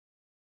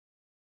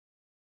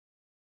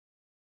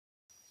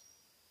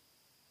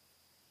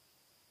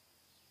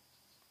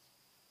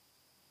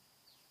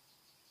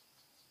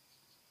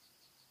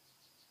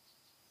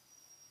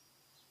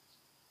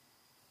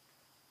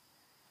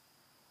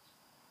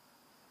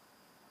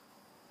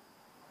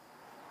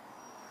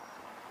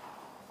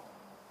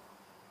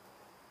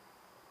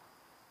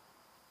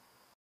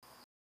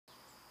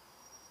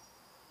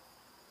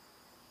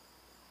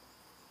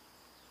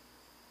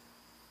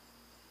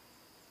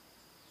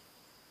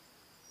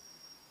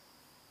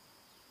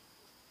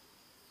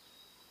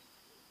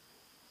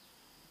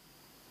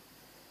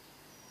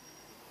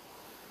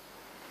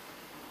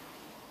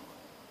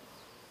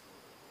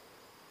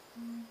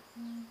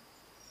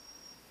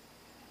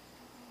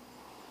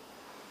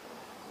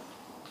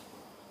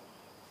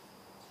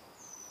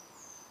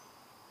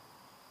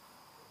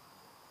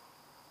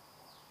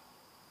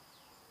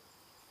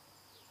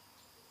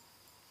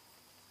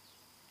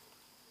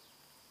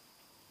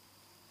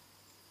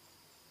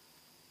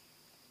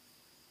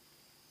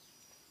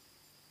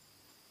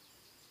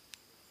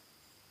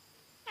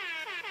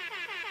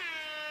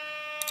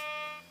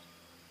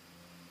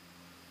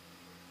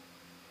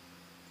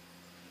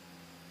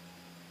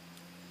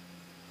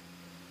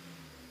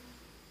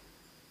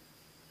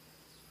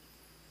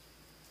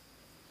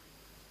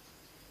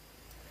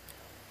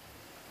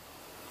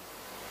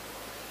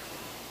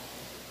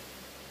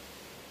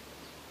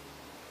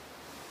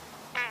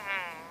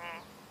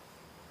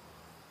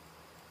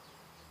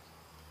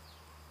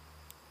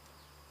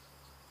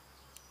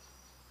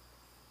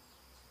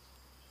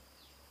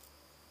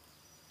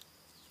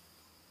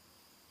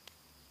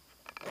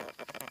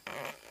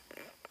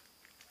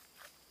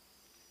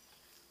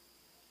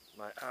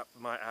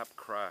My app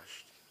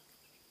crashed.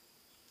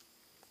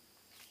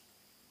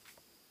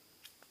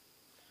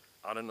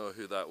 I don't know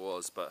who that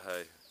was, but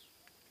hey.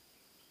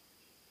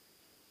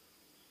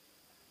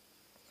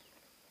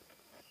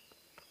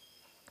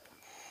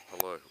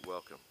 Hello,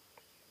 welcome.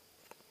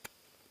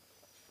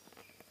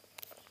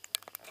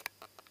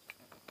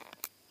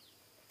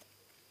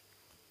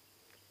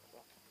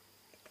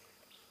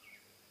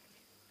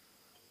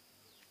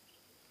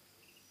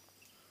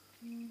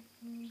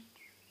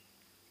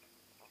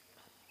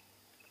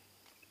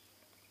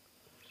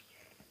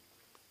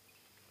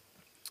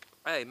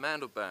 Hey,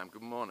 Mandelbaum,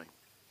 good morning.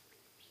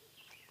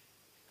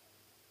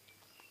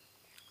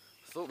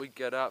 Thought we'd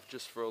get out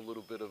just for a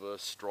little bit of a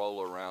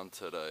stroll around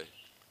today.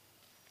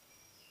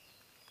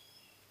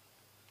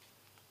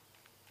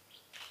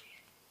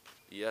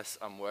 Yes,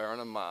 I'm wearing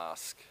a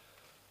mask.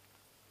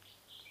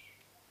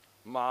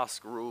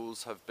 Mask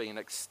rules have been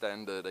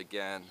extended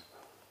again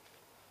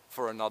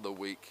for another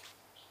week.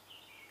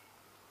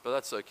 But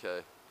that's okay.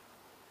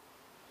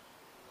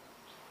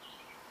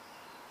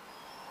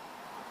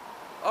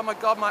 Oh my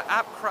god, my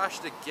app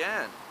crashed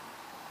again.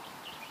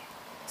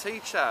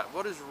 T-Chat,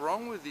 what is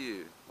wrong with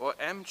you? Or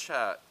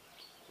M-Chat,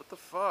 what the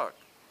fuck?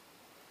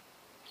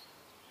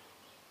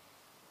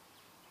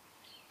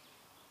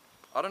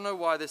 I don't know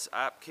why this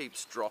app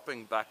keeps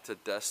dropping back to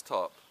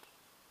desktop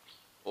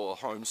or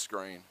home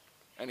screen.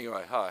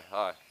 Anyway,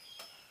 hi.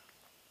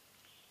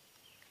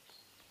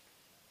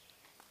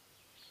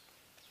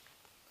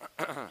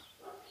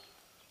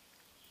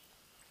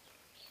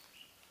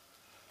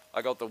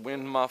 I got the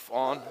wind muff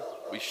on.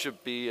 We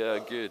should be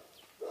good.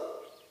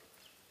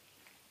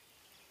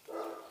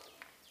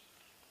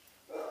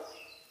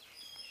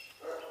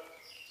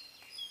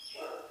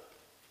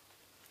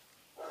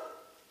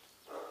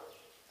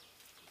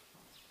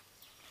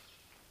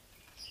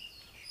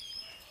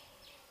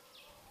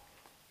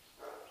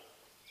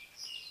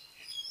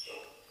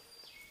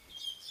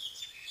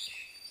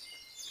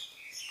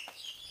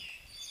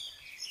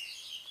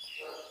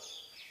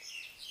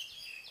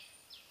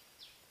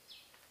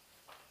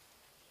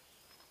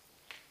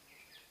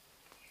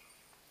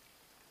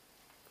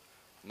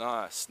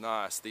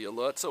 Nice. The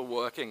alerts are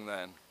working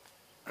then.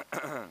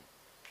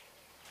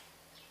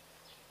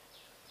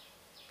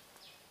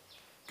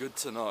 Good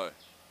to know.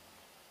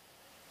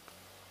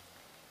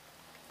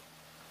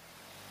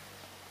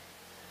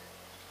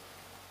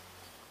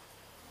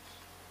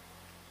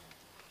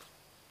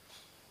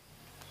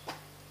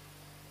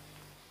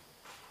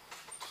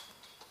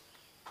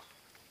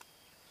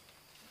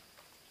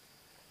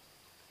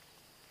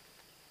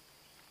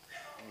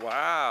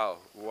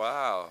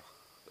 Wow.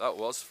 That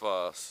was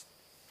fast.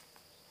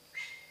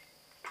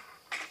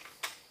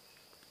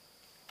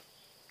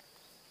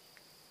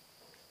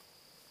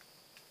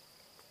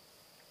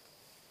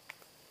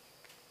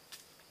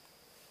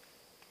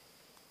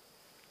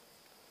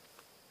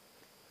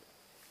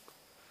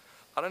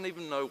 I don't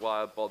even know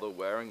why I bother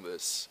wearing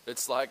this.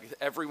 It's like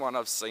everyone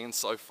I've seen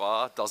so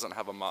far doesn't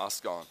have a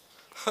mask on.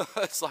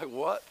 It's like,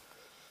 what?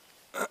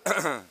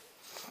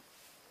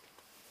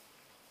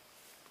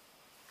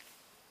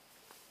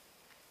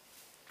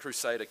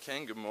 Crusader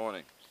King, good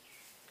morning.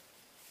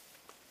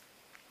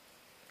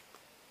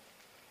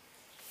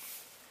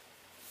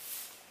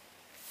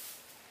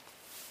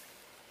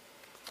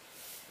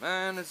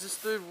 Man, is this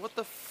dude, what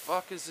the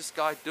fuck is this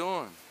guy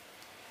doing?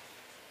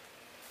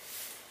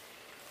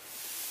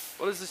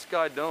 What is this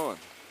guy doing?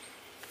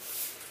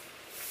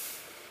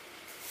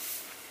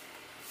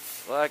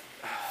 Like,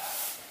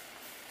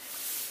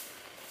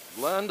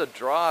 learn to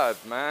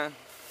drive, man.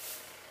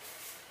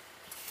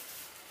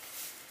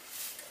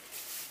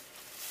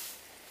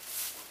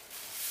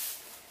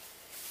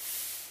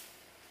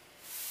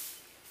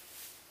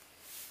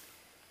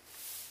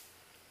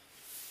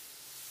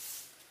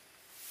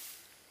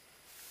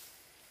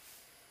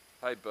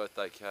 Hey,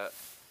 birthday cat.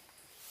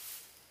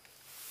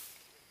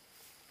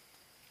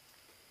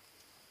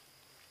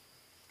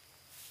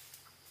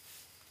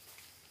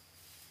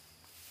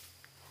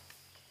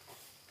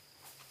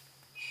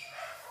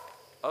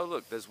 Oh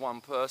look, there's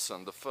one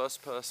person, the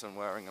first person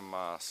wearing a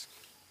mask.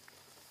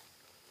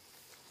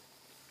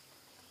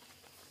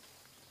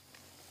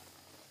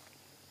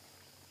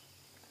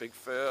 Big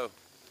Phil.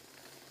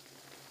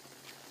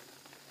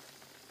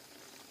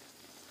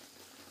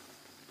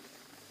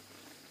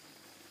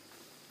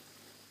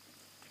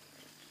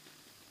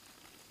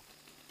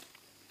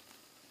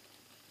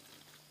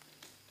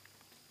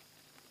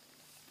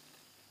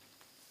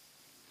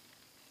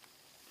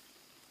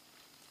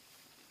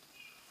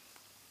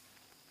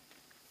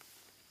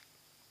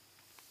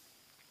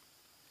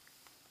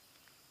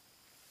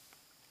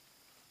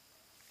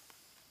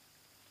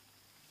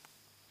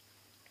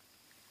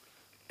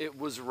 It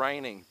was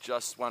raining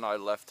just when I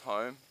left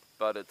home,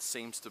 but it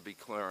seems to be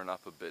clearing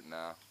up a bit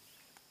now.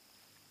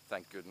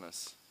 Thank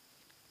goodness.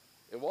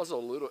 It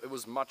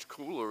was much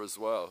cooler as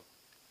well.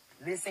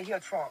 Listen here,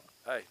 Trump.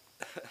 Hey.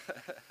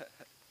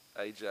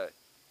 AJ.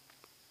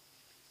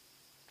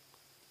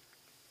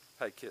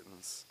 Hey,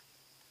 kittens.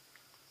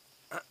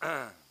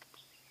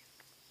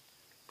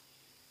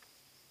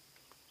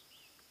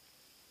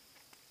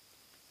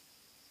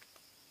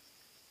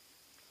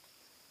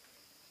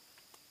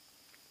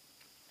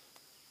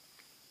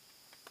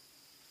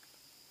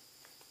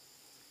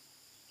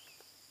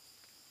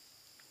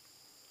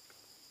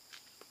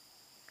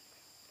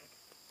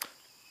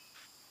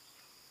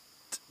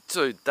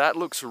 Dude, that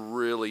looks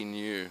really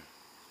new.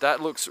 That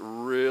looks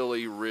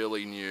really,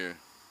 really new.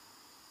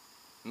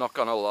 Not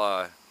gonna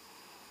lie.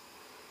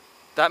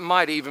 That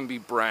might even be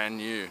brand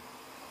new.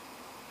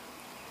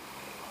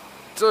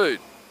 Dude.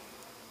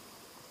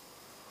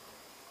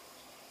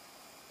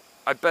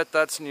 I bet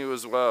that's new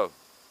as well.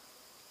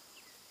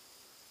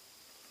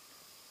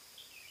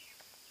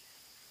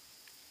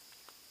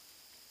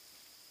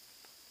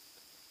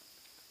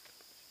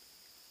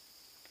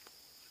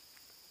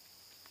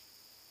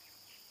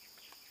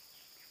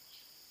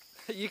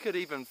 You could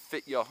even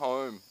fit your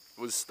home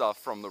with stuff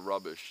from the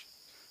rubbish.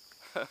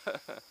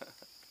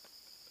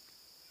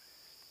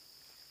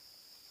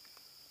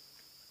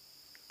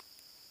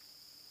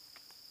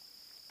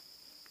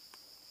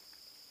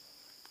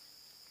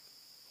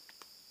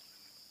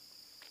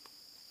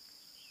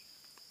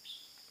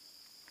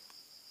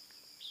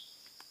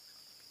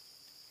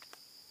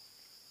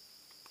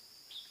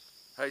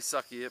 Hey,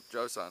 sucky hip,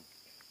 Joe-san.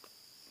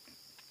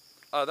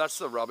 Oh, that's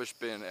the rubbish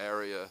bin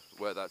area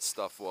where that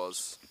stuff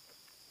was.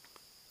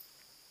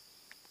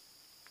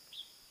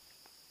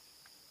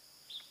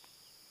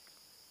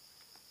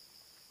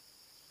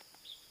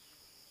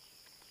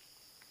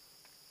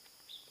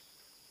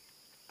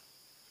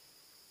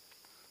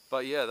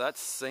 But yeah, that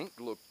sink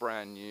looked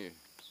brand new.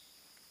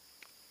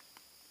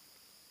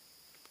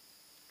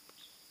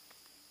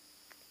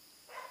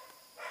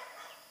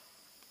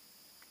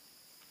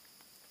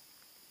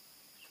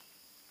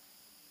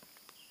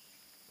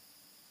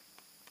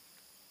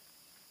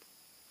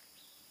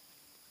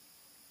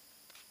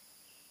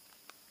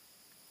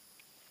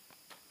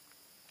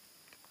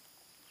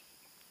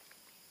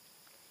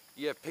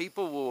 Yeah,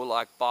 people will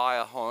like buy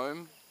a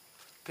home.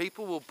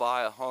 People will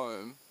buy a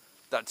home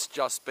that's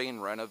just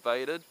been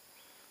renovated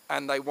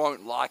and they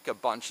won't like a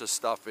bunch of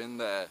stuff in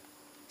there.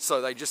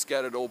 So they just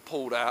get it all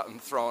pulled out and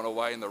thrown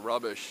away in the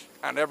rubbish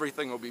and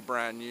everything will be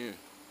brand new.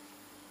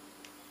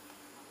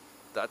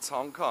 That's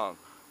Hong Kong.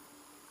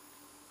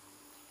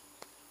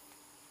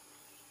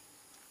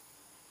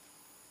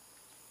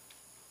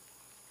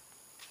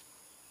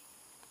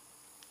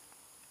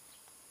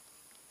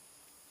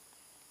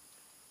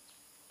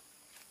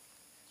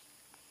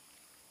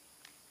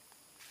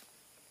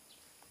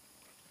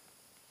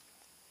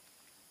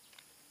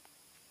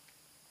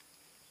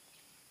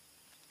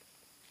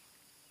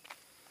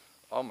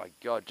 Oh my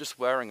God, just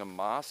wearing a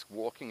mask,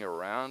 walking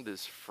around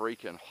is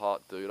freaking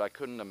hot, dude. I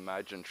couldn't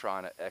imagine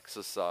trying to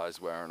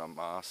exercise wearing a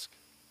mask.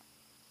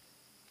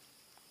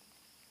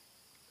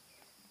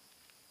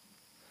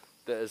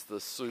 There's the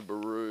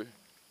Subaru.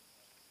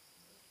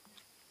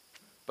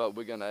 But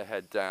we're gonna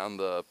head down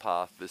the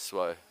path this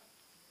way.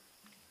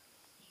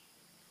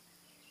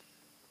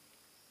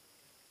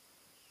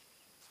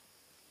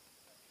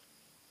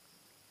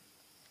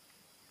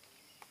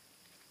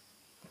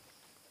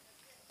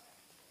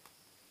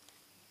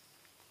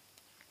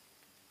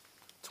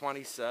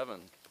 $27,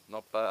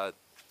 not bad.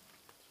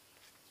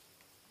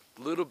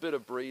 Little bit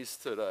of breeze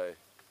today,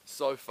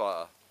 so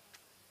far.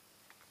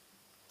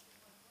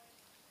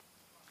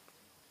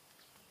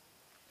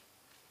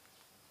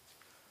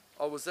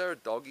 Oh, was there a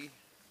doggy?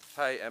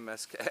 Hey,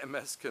 MS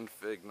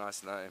Config,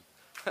 nice name.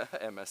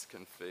 MS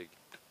Config.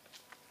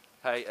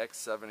 Hey,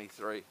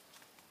 X73.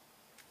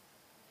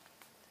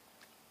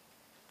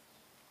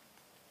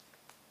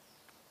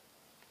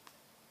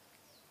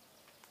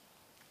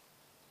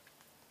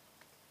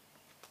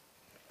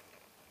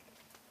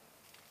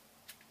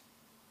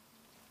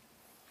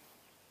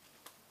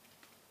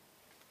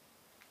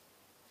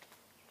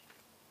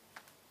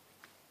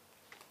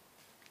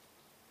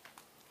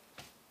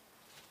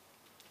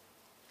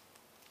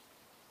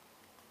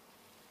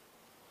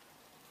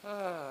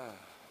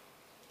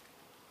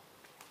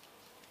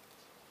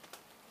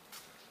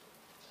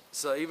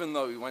 So even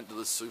though we went to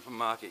the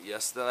supermarket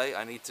yesterday,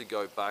 I need to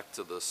go back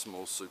to the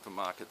small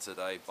supermarket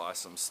today, buy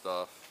some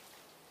stuff.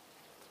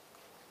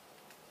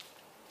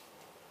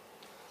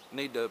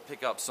 Need to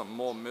pick up some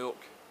more milk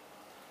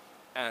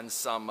and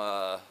some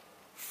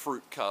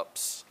fruit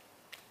cups.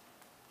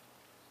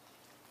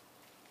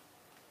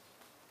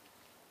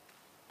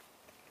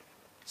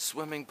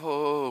 Swimming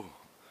pool,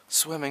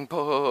 swimming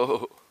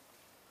pool.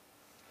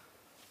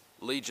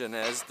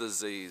 Legionnaire's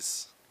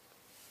disease.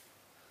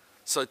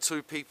 So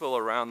 2 people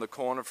around the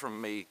corner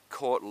from me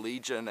caught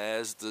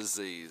Legionnaire's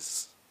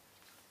disease.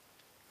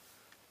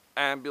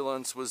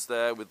 Ambulance was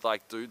there with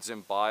like dudes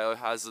in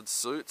biohazard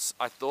suits.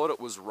 I thought it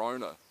was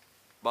Rona,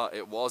 but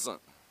it wasn't.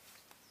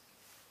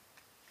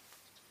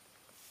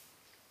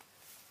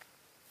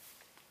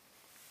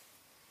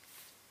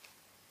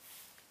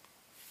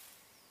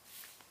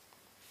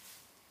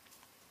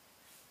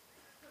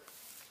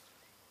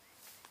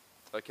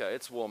 Okay,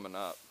 it's warming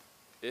up.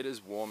 It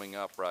is warming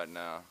up right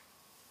now.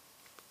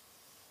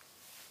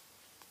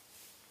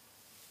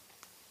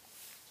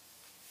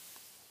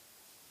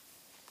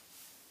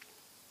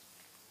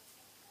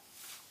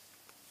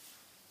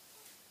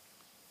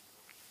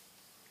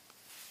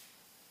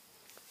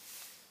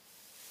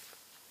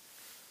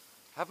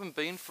 Haven't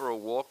been for a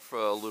walk for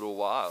a little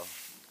while.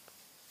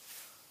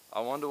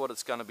 I wonder what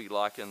it's going to be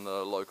like in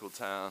the local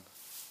town.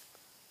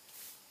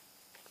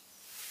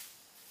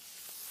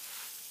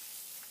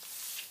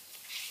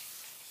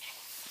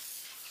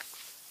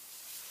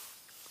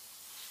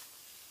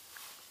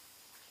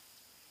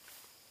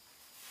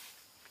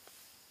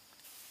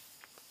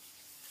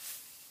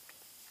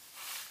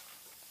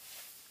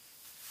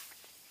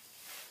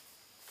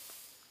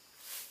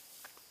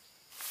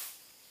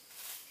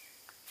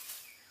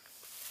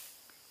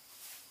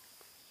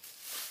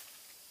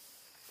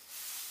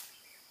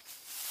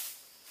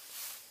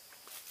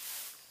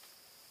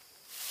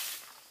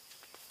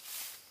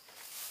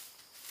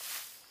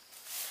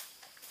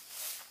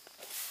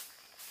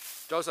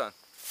 Josan.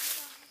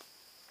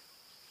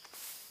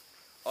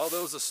 Oh,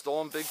 there was a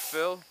storm, Big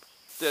Phil.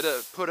 Did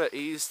it put at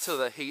ease to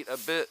the heat a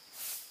bit?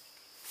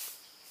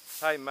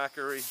 Hey,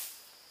 Macquarie.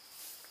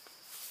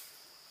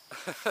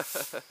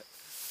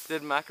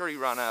 Did Macquarie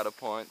run out of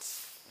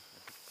points?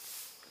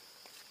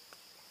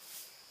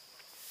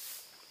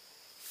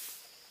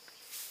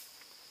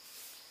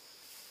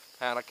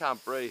 And I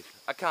can't breathe.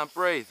 I can't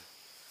breathe.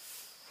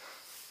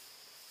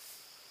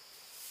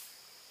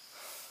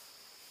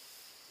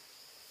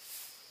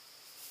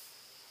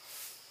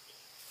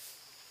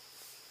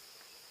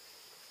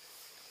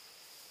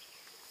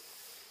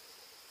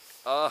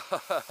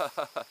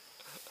 Oh,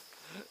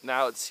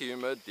 now it's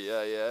humid.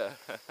 Yeah, yeah.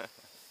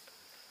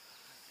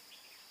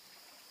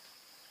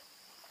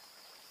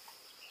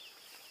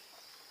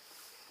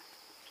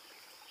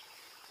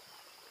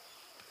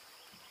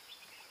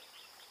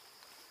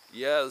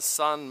 Yeah, the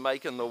sun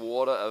making the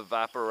water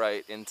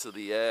evaporate into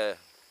the air.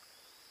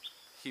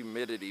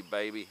 Humidity,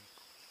 baby.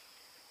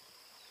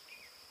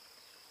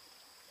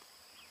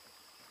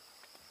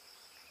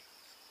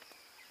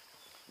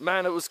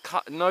 Man, it was,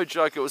 no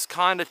joke, it was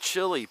kind of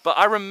chilly. But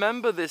I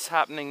remember this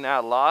happening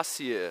now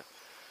last year.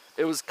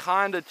 It was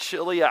kind of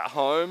chilly at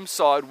home,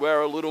 so I'd wear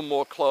a little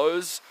more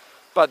clothes.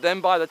 But then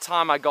by the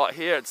time I got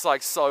here, it's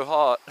like so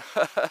hot.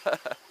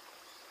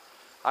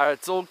 Alright,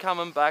 it's all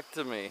coming back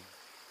to me.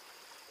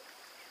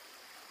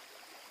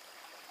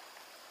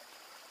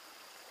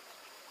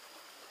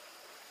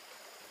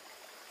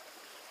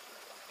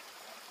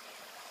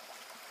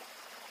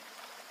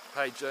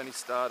 Hey, journey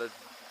started.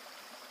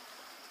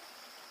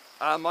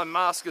 My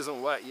mask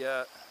isn't wet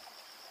yet.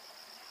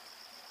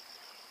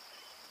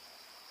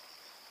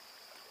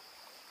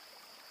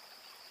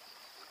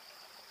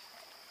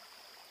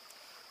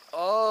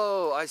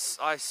 Oh,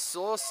 I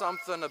saw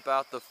something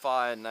about the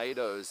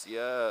Firenados,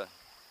 yeah.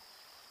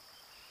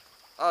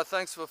 Oh,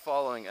 thanks for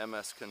following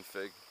MS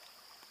Config.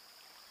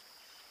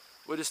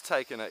 We're just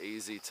taking it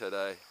easy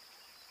today.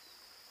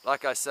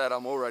 Like I said,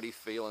 I'm already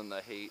feeling the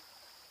heat.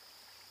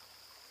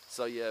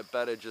 So yeah,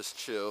 better just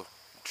chill.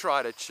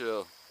 Try to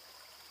chill.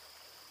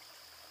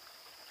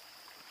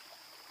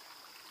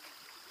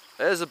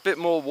 There's a bit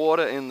more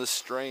water in the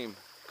stream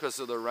because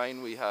of the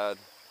rain we had.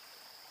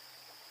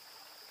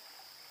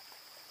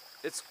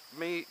 It's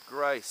me,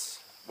 Grace.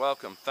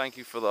 Welcome. Thank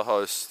you for the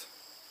host.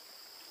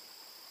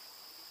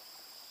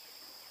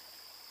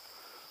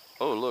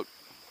 Oh, look.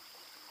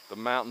 The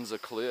mountains are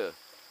clear.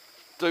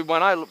 Dude,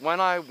 when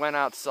I went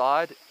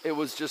outside, it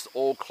was just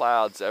all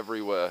clouds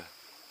everywhere.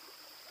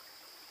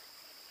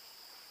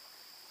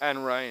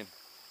 And rain.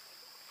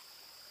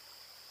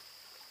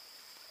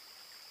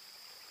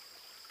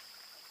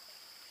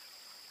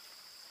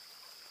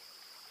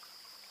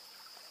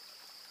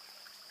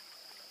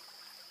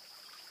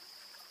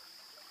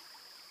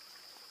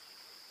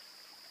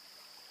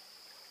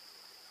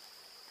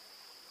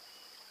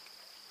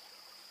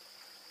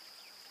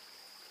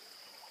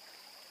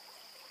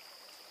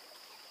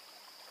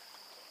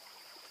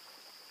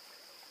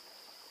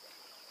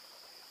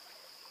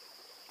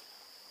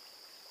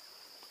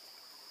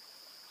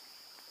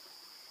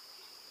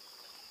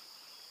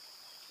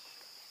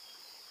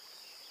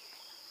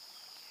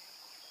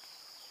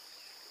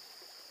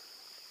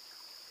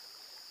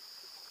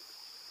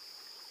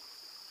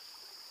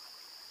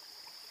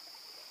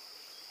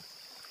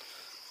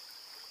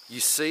 You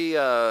see,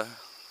 I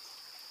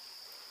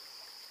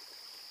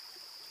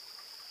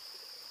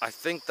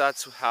think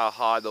that's how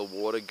high the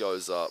water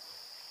goes up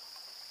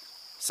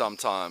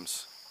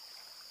sometimes.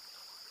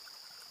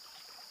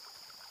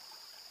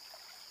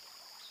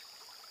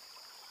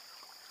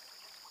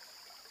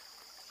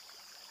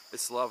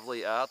 It's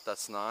lovely out,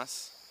 that's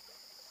nice.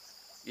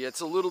 Yeah,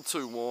 it's a little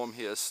too warm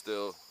here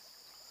still.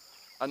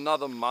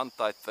 Another month,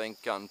 I think,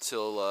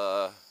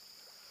 until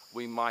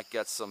we might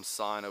get some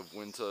sign of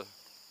winter.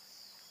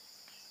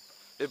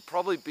 It'd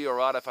probably be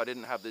alright if I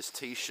didn't have this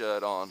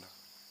t-shirt on.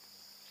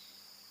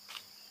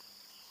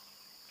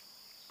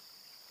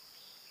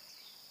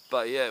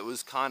 But yeah, it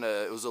was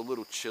a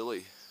little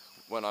chilly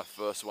when I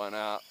first went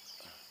out.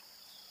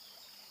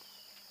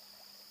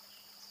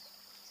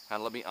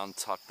 And let me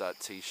untuck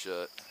that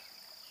t-shirt.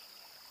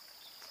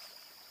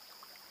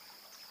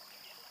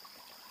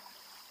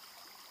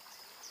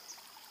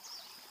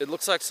 It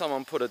looks like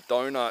someone put a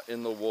donut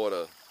in the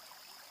water.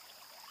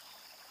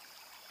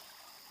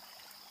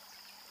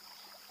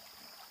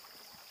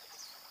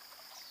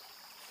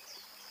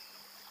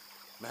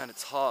 Man,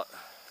 it's hot.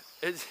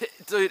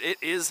 Dude, it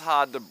is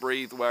hard to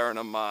breathe wearing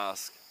a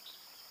mask.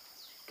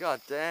 God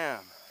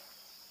damn.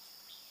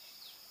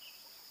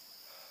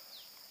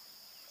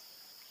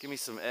 Give me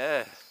some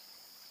air.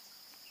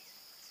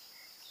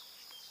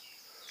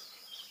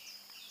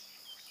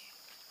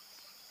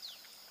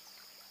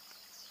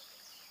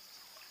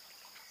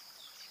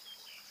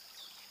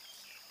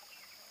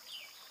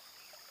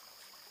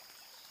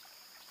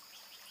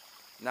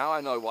 Now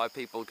I know why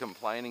people are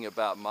complaining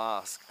about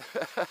masks.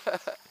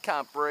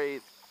 Can't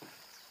breathe.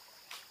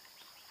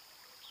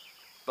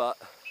 But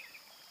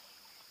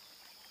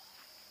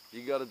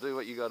you gotta do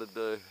what you gotta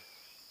do.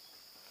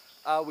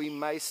 We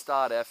may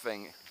start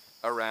effing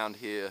around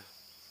here.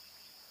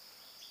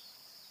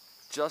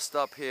 Just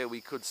up here we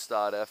could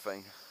start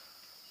effing.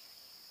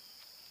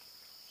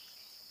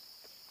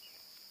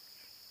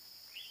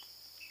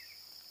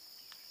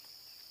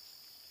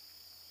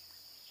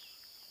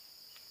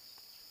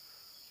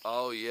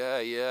 Oh yeah,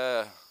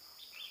 yeah.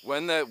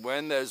 When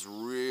there's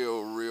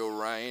real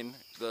rain,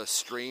 the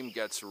stream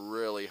gets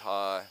really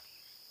high.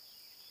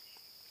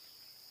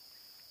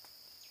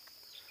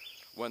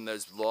 When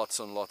there's lots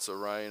and lots of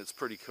rain, it's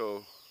pretty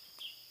cool.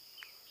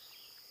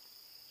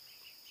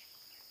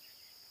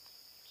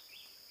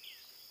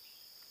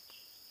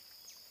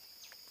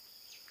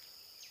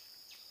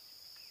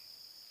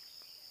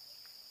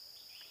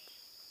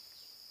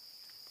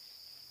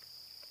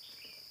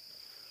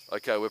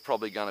 Okay, we're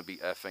probably gonna be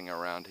effing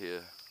around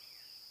here.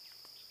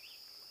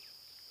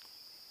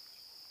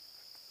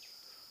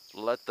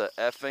 Let the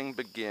effing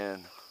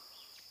begin.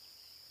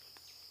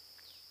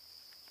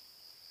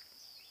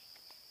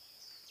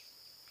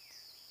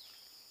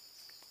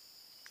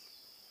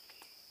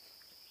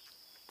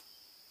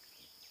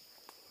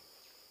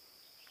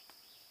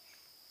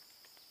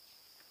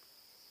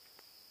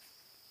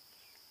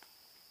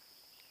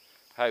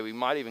 Hey, we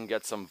might even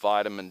get some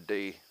vitamin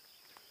D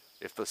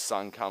if the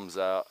sun comes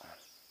out.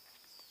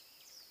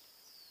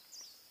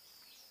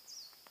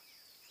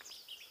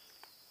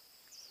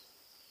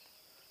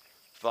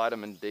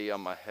 Vitamin D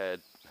on my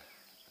head.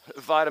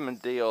 Vitamin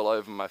D all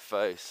over my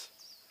face.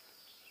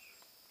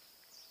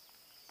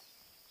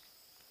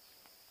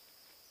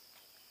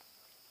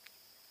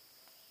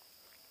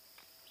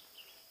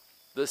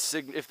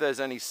 If there's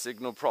any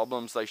signal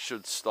problems, they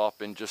should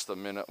stop in just a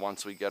minute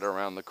once we get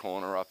around the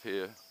corner up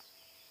here.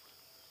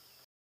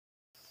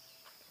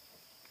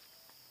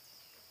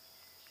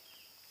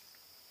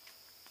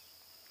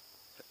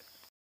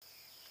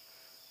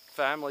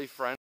 Family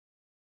friendly?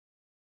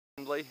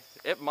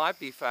 It might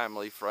be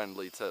family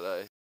friendly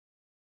today.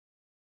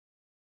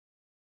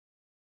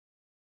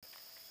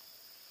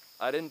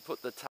 I didn't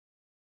put the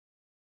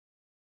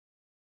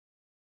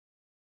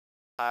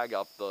tag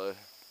up though.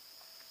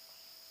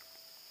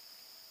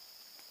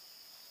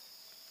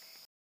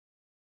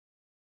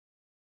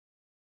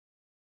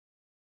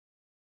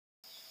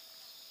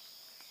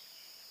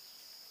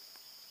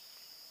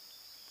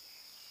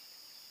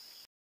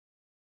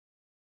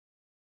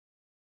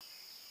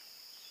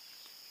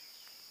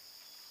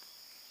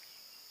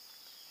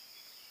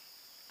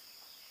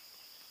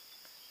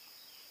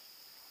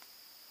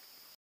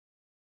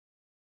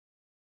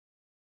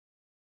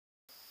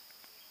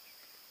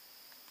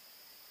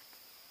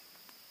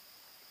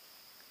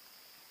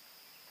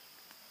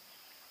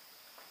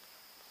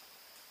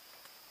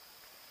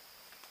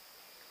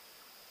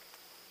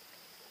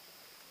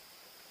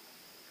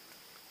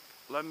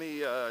 Let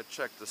me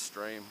check the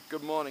stream.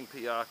 Good morning,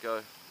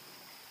 Piarco.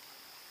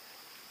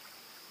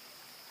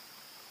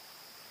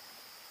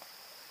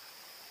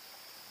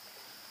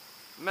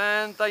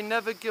 Man, they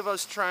never give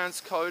us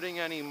transcoding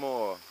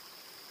anymore.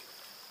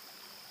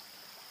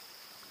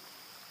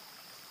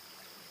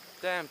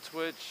 Damn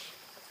Twitch.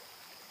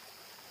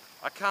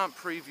 I can't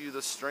preview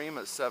the stream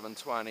at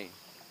 7:20.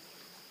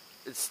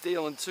 It's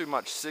stealing too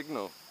much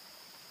signal.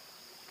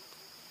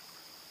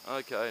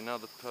 Okay,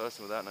 another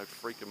person without no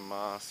freaking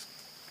mask.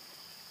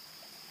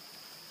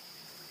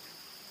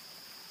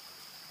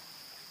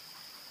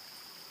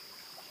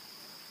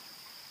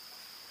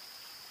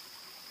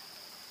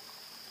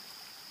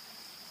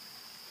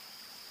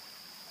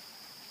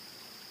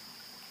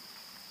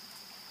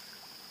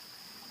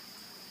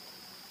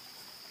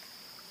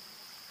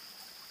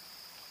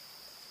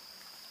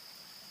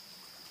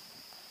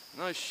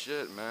 No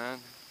shit, man.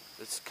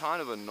 It's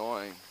kind of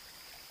annoying.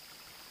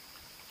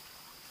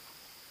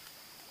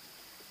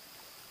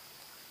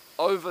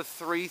 Over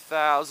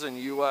 $3,000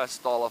 US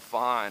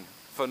fine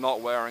for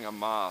not wearing a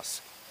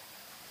mask.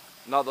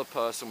 Another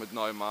person with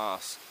no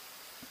mask.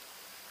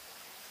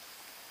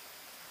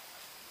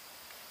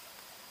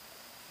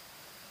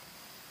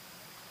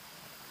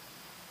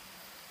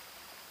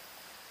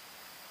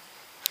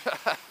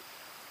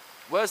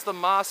 Where's the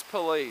mask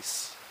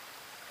police?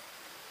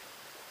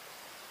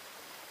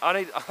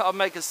 I'll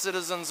make a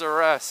citizen's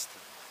arrest.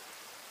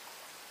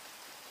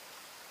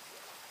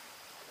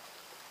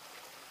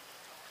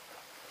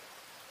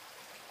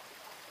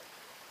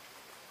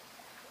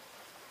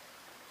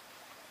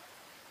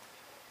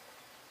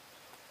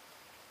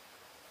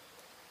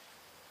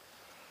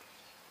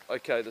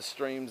 Okay, the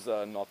stream's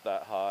not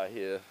that high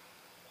here.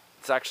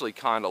 It's actually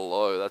kind of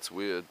low, that's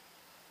weird.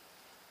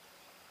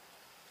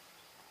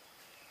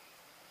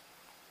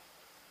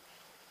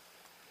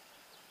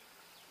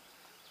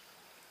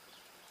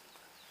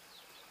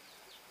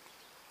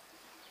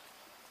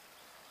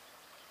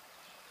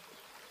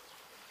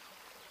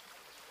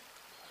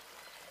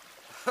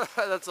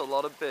 That's a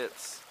lot of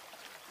bits.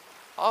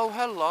 Oh,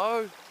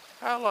 hello.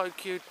 Hello,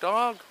 cute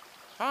dog.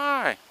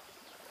 Hi.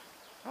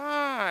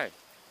 Hi.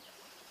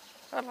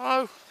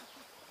 Hello.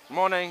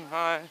 Morning.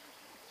 Hi.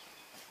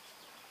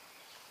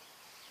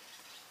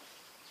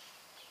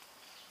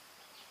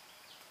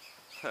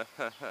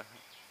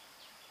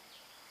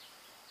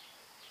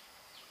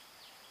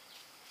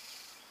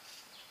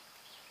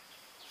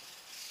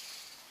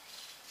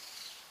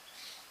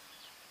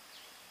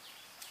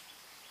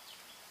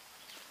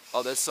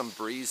 Oh, there's some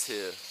breeze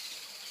here.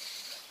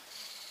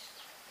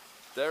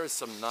 There is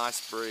some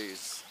nice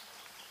breeze.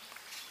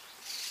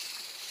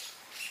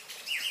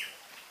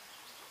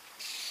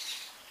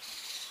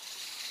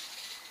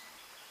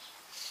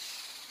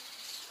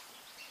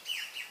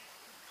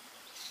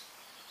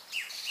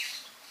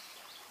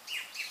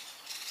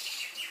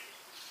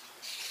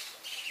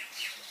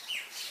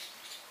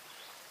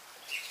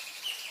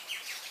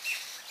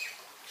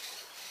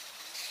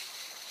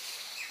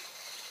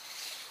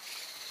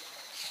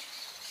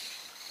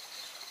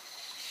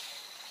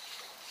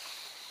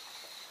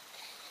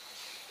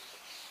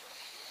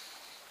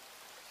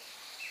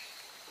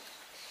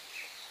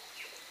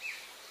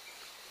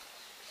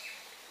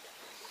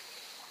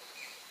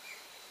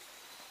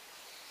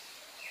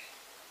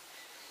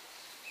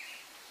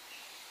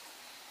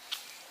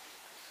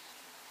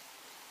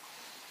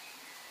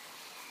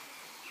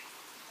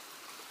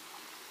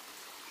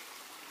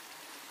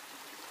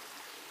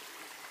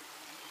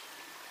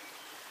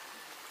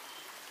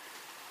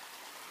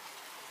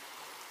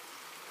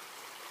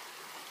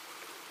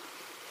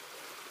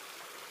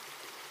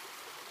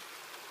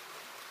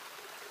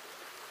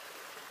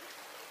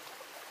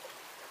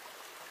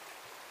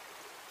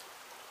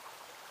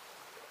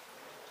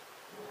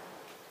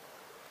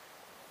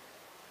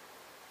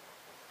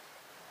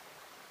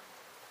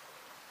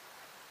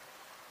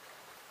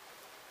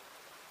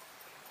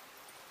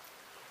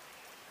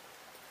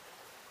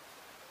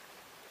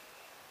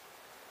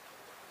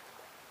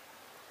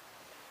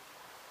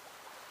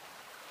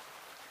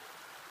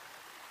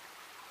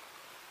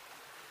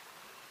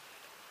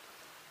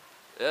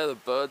 Yeah, the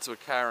birds were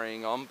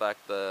carrying on back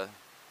there.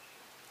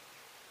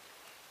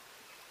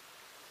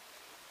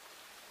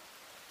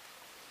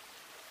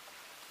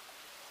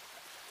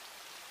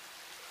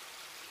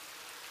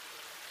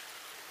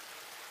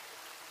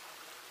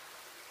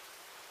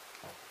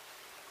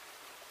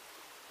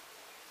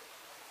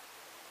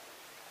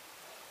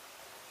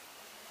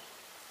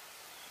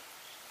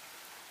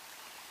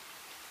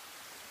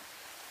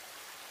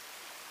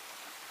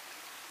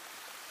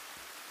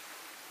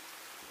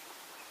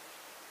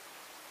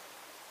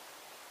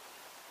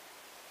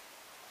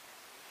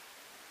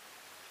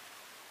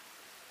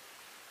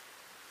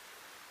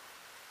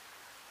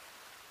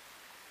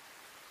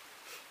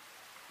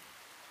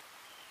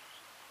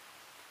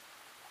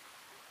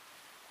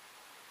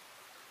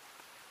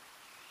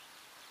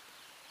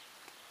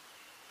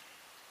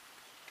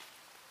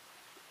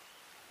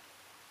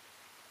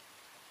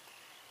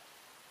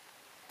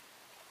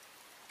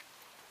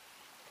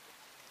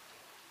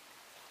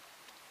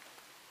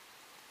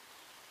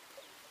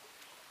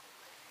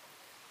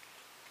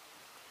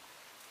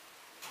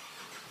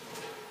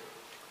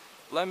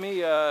 Let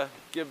me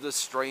give the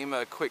stream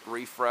a quick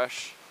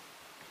refresh.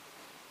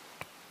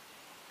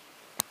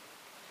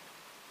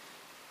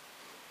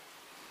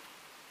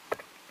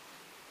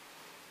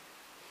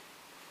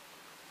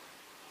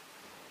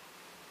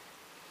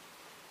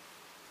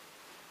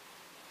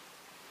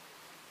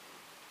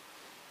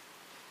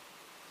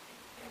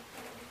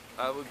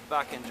 We'll be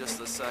back in just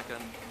a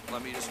second.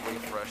 Let me just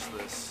refresh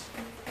this.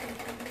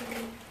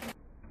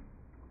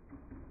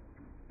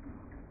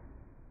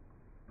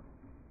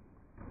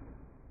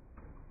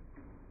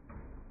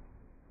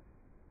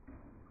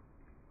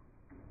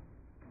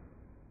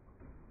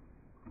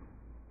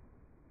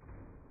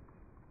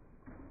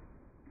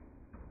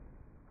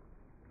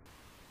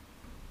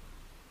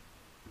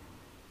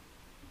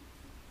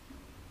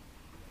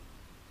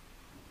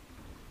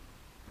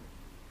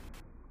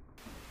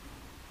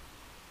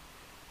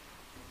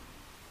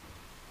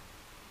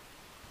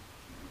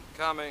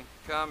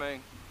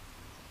 Coming.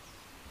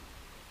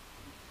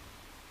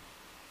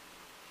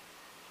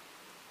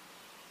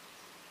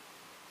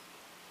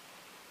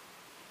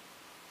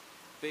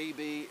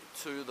 BB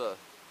to the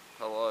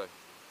hello.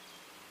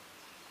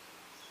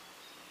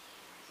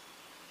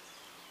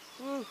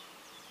 Woo.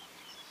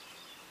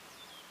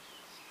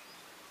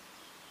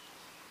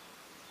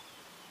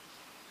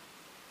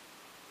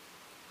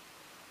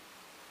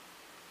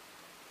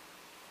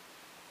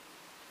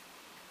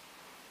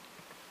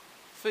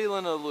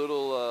 Feeling a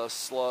little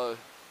slow,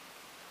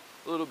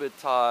 a little bit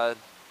tired.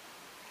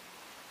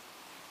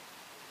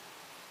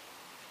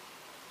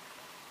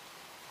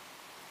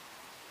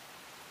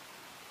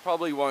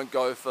 Probably won't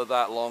go for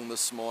that long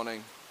this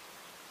morning.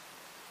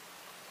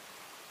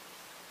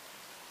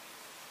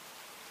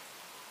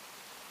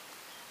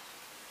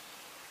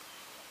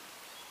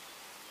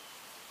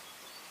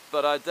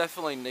 But I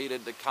definitely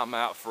needed to come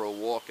out for a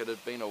walk. It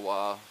had been a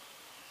while.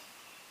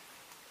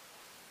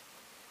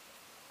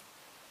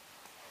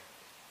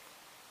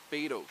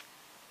 Beetle.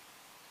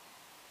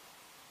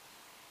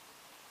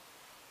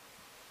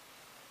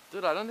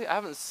 Dude, I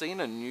haven't seen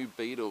a new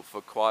beetle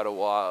for quite a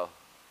while.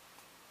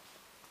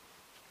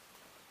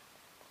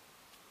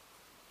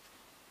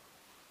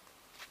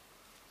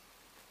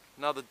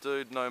 Another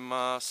dude, no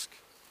mask.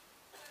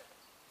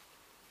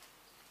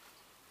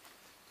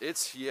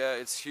 It's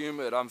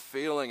humid. I'm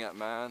feeling it,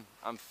 man.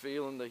 I'm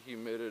feeling the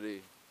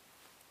humidity.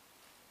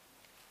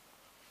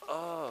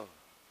 Oh.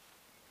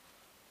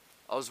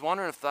 I was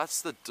wondering if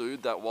that's the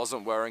dude that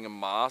wasn't wearing a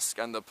mask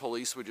and the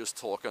police were just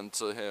talking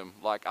to him,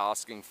 like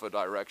asking for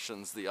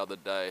directions the other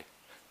day.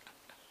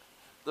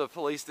 The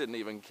police didn't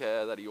even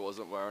care that he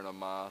wasn't wearing a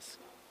mask.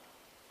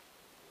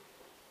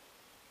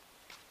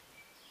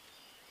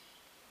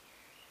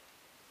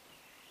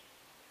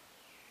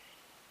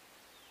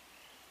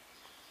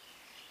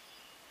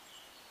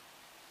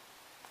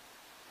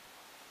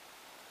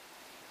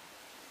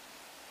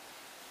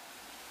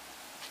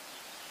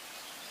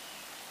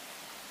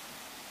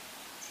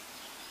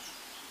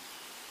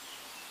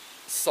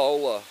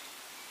 Solar.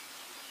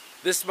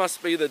 This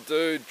must be the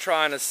dude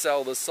trying to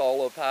sell the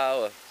solar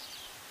power.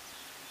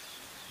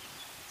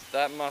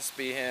 That must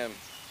be him.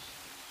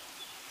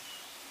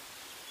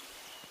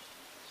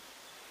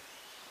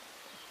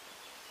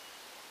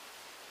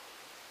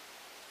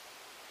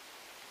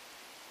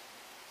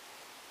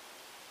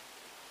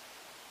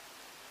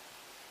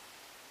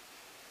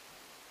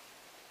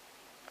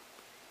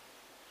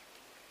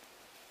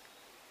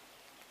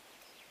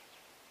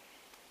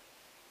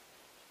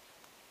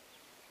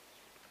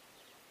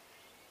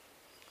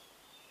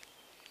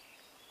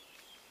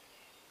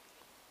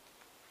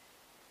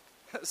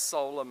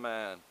 Solar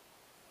man.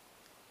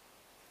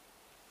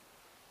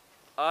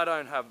 I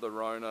don't have the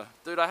Rona.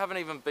 Dude, I haven't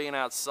even been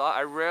outside.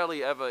 I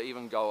rarely ever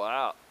even go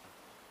out.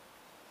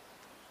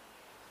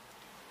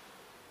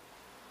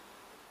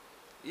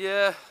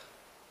 Yeah.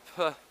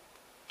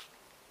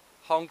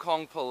 Hong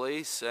Kong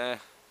police, they're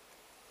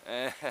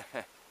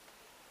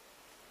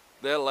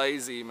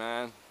lazy,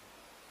 man.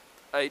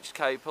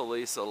 HK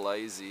police are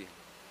lazy.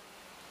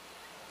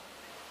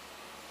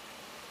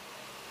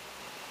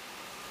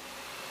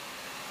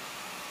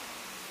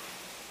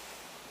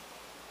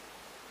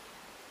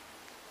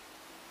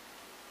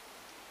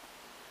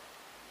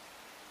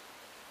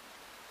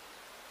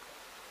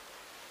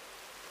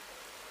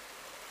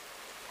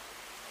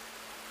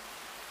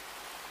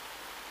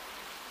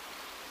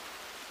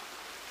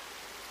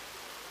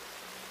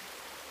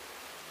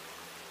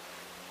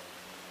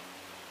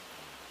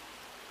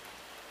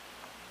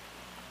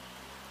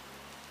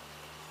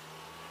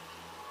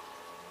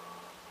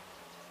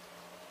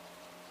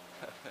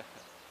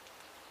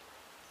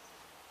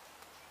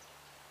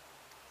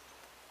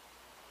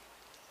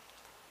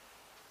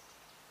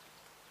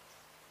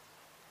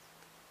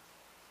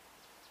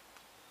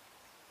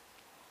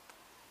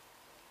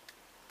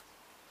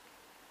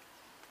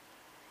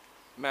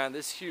 Man,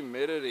 this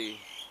humidity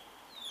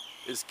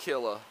is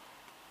killer.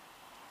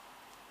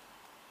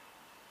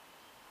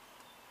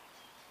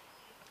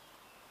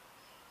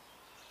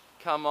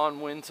 Come on,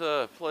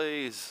 winter,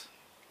 please.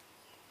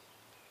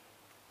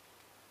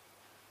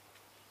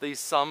 These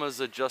summers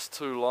are just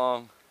too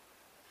long.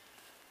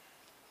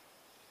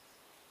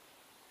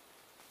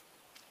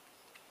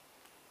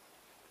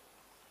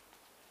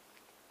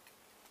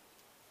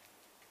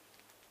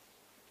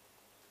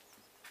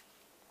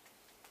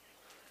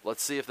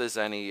 Let's see if there's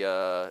any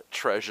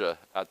treasure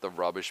at the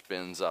rubbish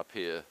bins up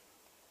here.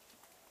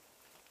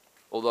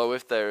 Although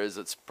if there is,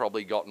 it's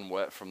probably gotten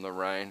wet from the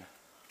rain.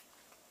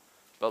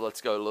 But let's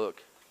go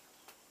look.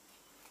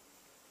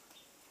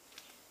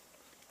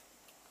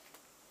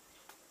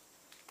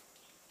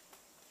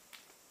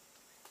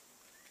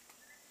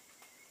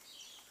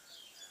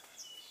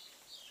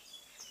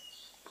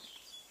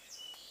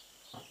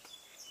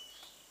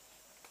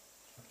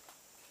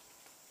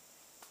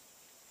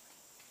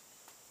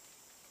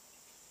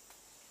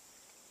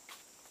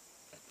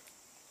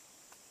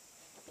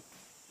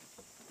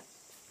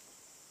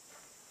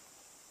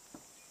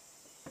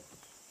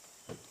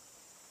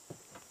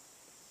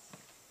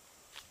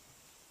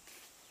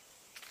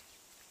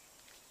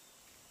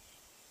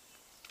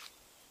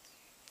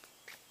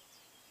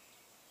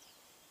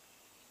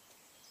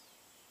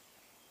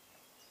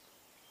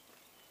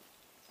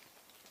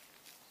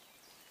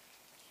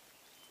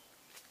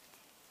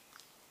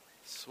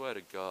 Swear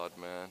to God,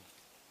 man.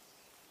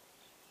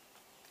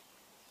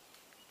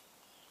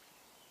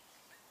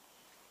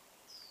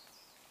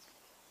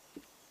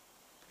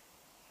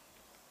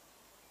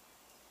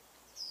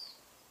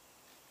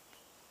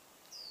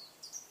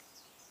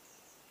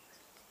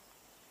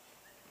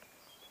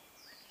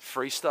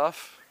 Free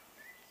stuff.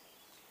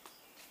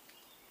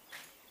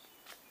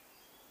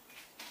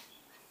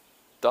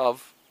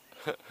 Dove.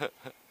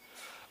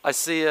 I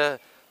see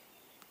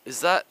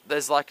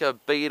there's like a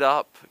beat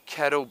up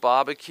kettle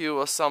barbecue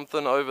or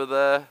something over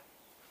there.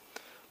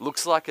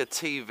 Looks like a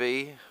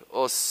TV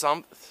or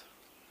something.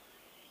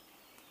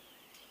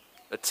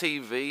 A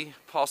TV,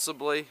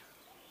 possibly.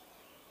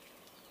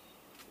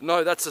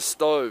 No, that's a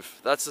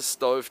stove. That's a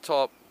stove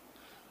top.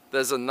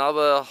 There's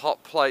another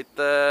hot plate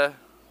there.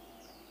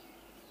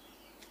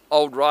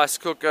 Old rice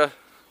cooker.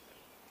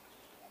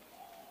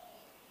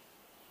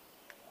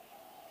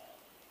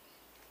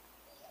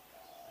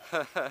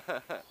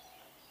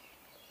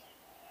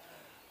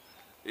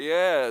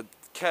 Yeah,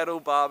 kettle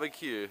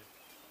barbecue.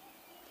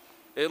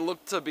 It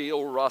looked to be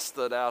all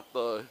rusted out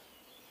though,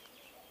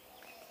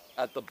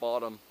 at the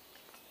bottom.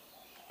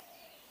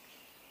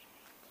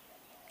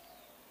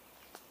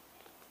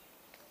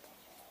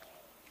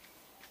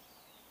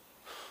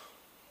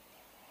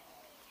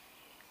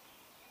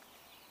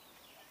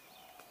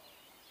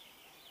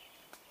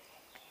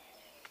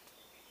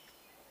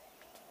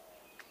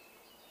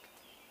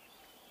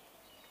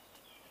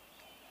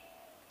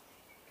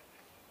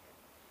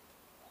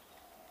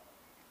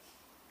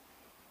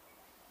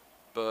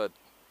 bird.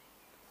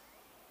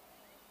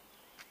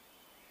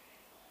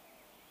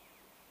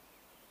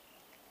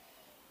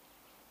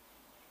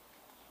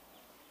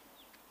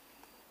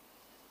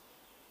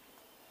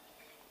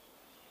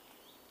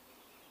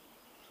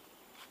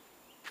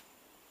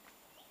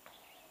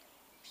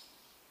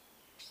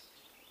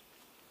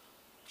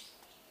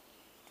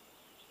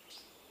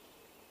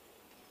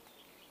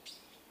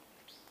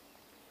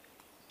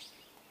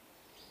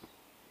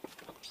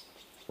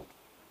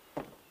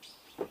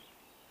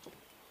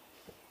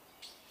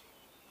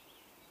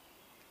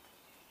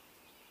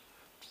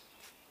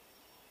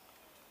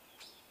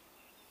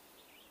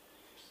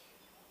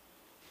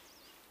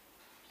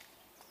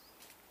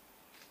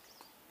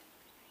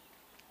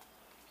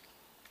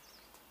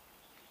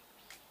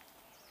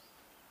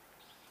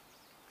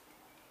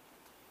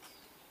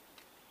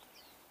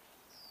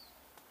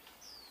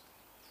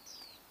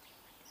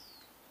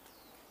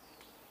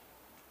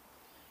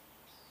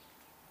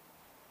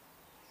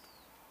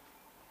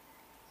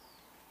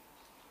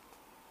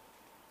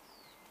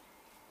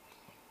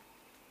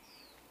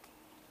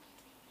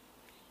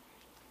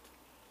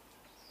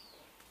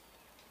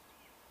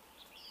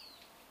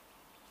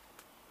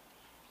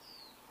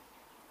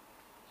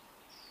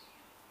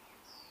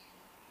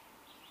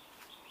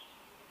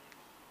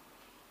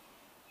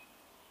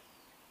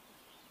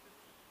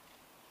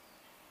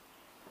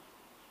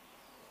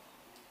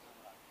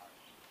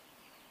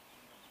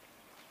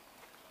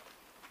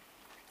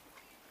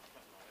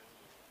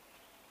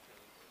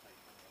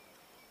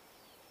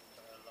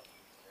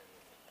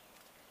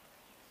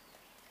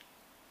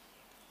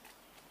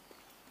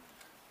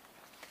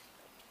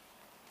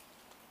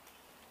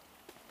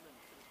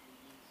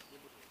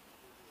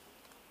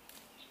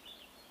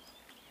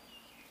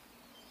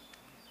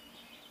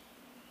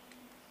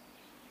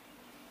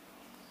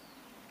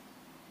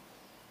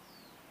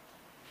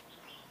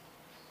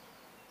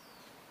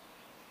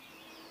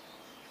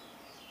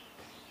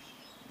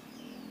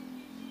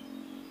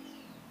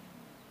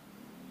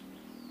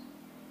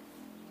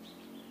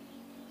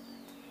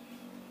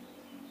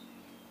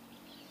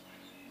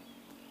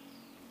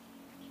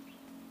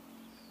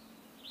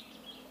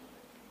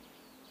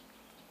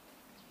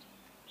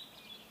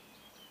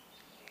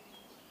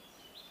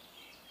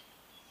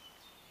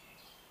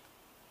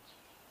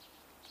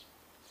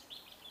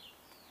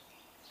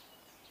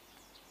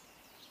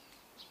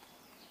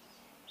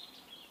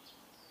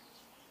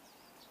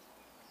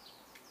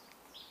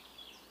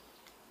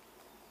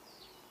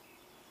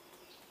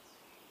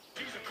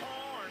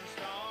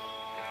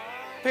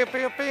 Pew,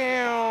 pew,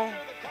 pew.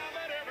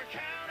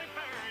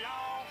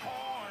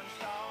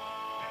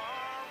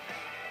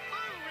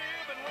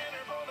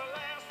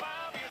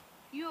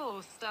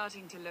 You're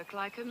starting to look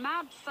like a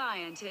mad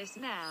scientist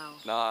now.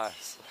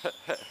 Nice.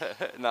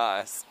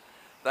 Nice.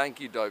 Thank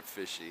you, Dope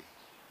Fishy.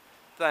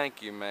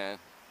 Thank you, man.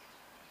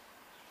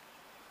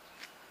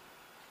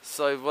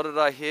 So what did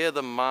I hear?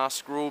 The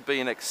mask rule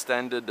being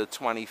extended to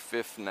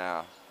 25th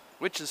now,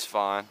 which is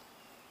fine.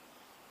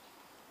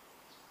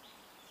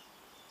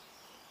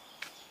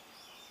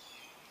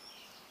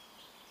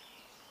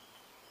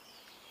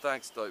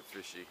 Thanks, Dope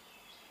Fishy.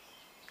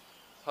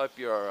 Hope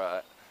you're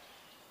alright.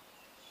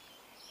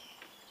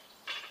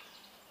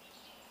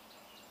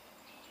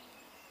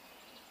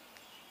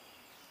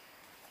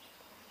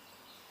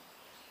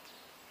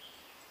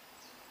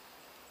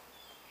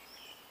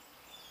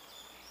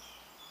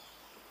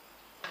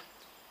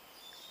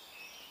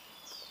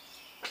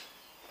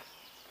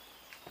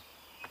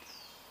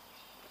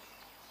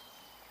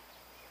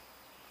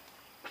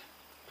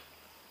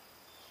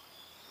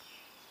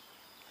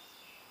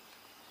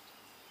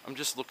 I'm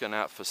just looking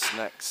out for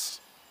snakes.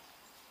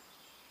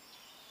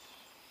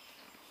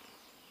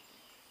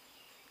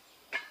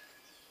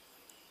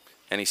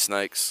 Any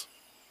snakes?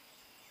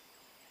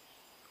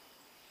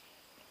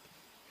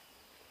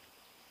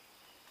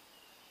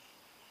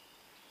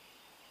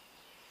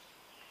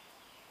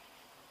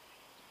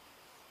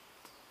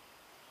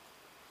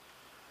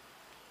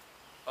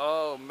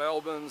 Oh,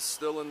 Melbourne's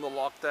still in the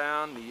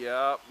lockdown.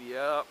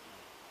 Yep.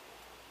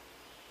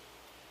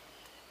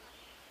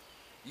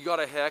 You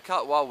got a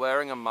haircut while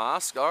wearing a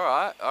mask?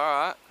 Alright.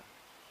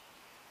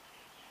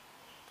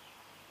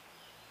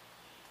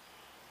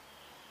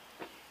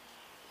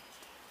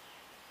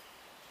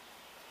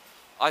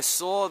 I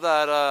saw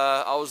that,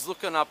 I was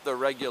looking up the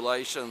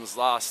regulations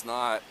last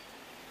night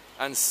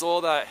and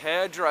saw that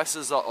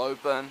hairdressers are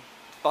open,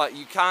 but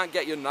you can't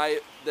get your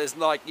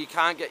you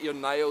can't get your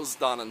nails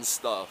done and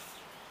stuff.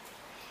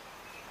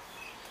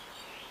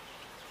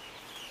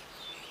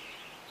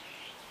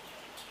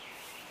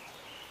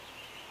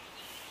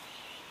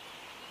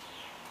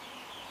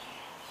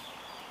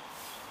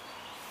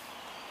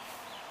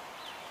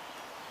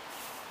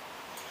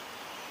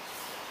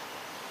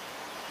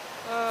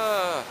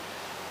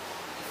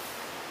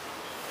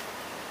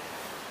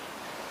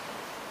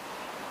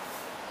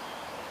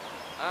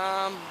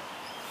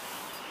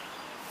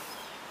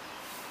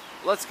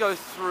 Let's go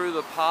through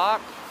the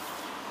park.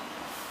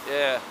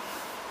 Yeah.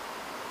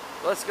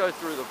 Let's go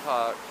through the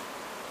park.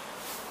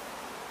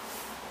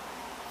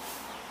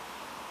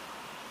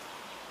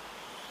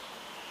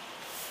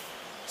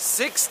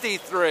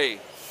 63.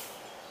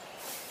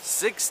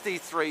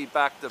 63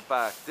 back to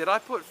back. Did I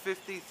put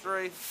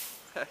 53?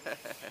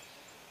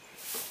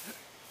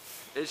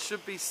 It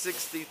should be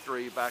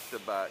 63 back to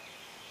back.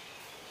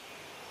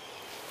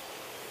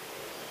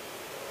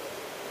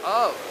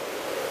 Oh.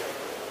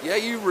 Yeah,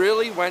 you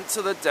really went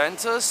to the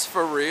dentist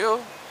for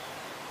real?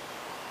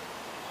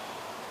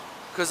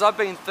 Because I've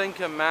been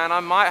thinking, man,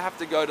 I might have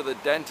to go to the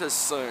dentist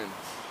soon.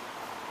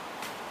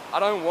 I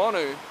don't want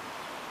to,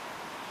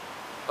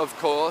 of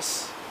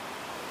course.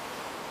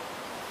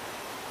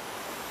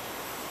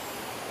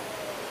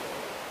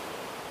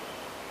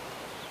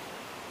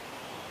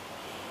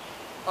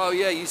 Oh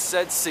yeah, you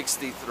said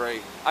 63.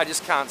 I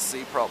just can't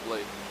see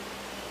properly.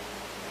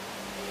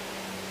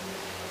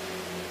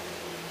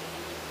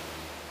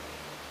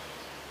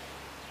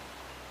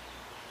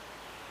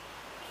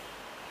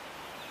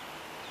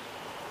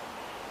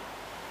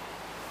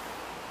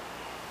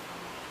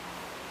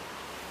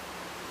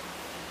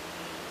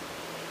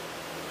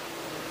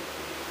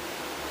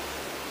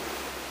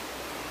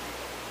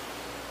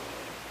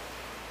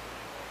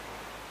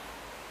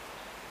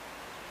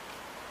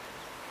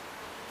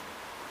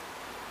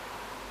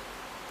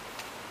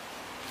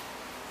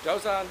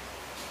 Josan.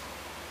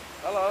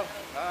 Hello.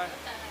 Hi.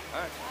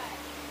 Hi.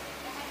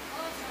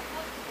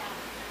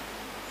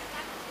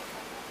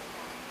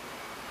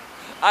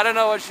 I don't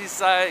know what she's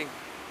saying.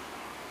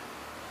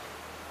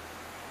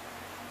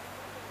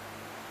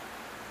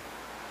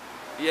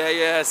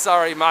 Yeah,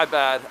 sorry, my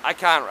bad. I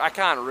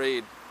can't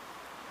read.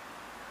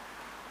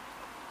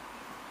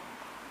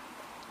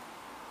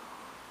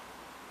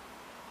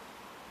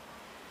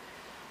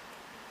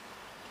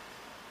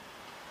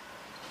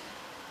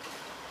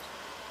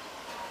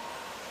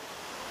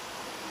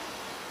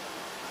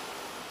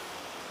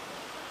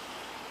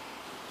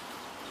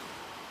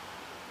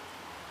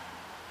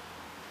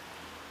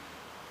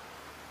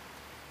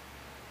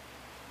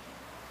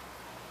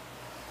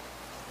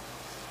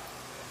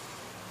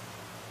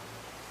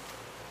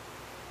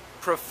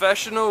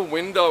 Professional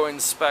window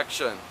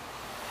inspection.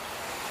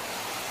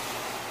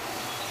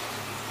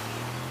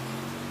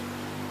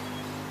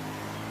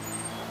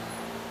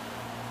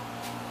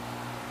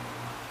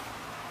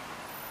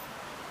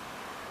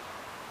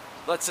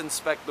 Let's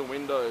inspect the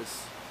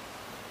windows.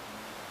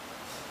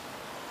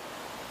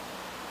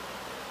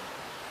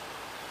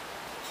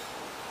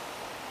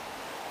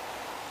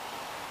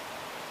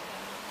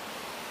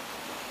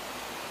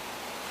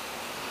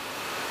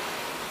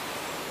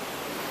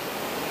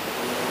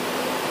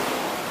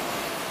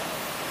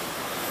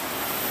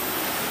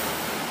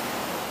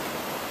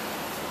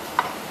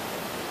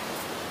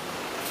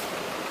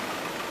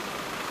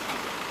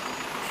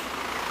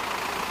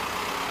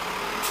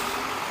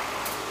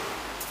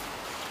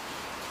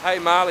 Hey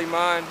Marley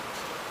mine.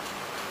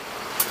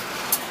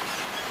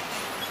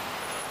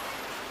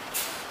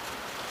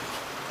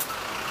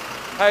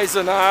 Hey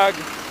Zanag.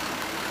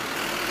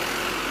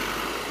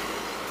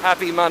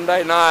 Happy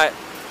Monday night.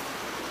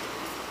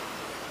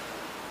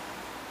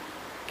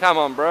 Come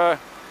on bro.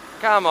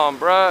 Come on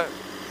bro.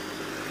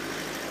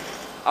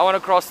 I want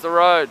to cross the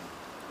road.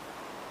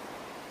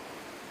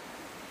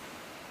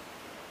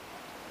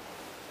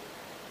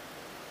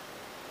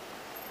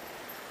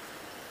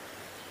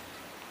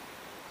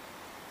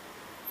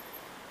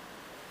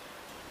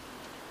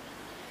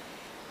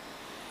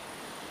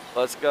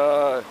 Let's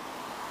go.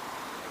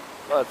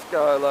 Let's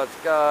go, let's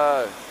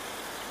go.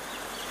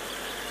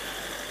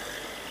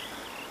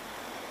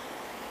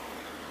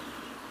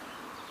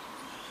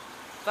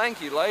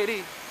 Thank you,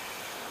 lady.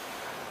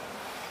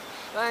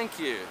 Thank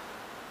you.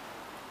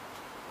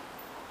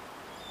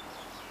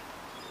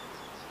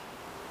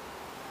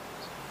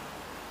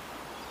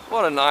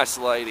 What a nice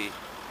lady.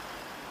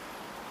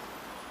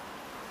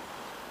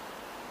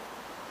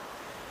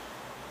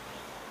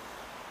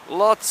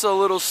 Lots of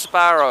little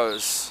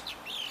sparrows.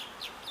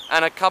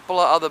 And a couple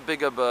of other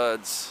bigger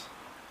birds.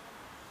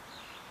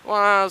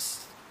 Wow,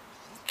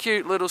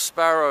 cute little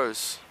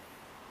sparrows.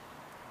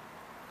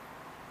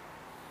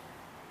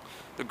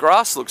 The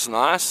grass looks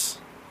nice.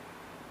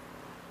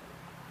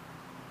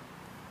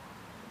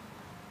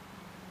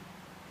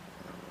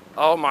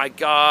 Oh my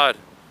God.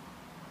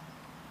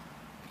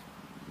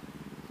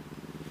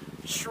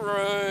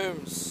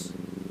 Shrooms.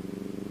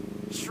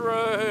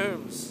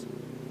 Shrooms.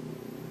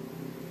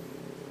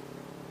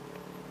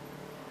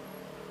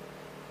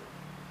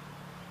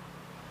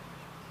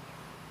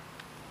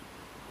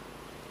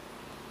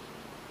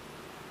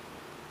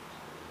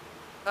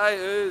 Hey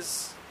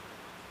Ooze,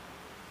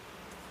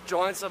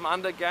 join some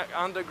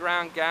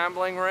underground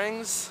gambling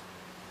rings?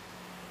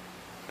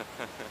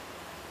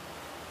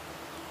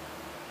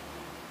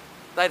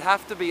 They'd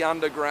have to be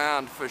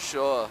underground for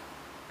sure,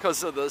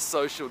 because of the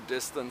social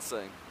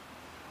distancing.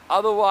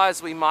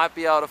 Otherwise we might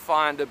be able to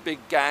find a big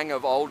gang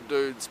of old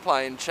dudes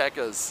playing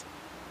checkers.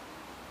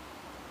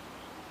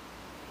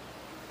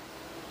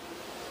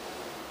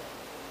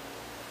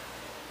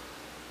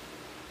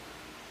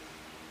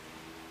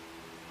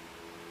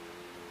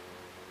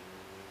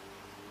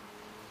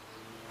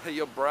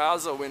 Your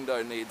browser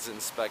window needs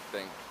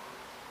inspecting.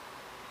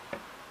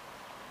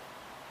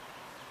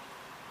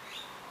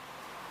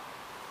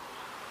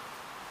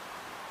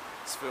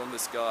 Let's film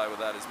this guy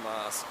without his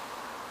mask.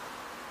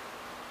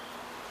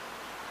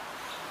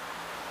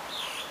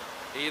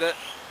 Eat it.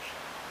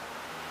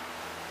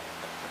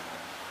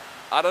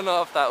 I don't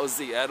know if that was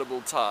the edible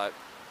type.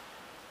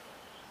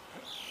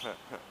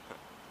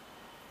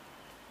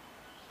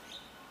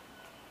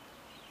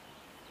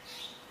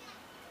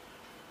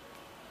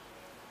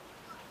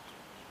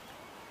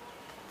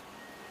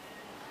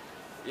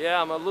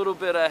 Yeah, I'm a little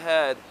bit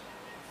ahead.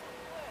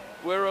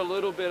 We're a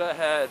little bit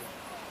ahead.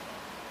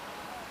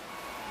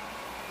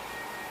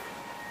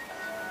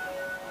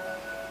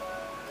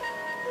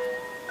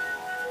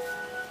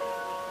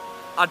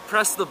 I'd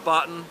press the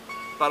button,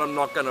 but I'm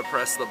not gonna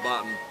press the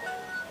button.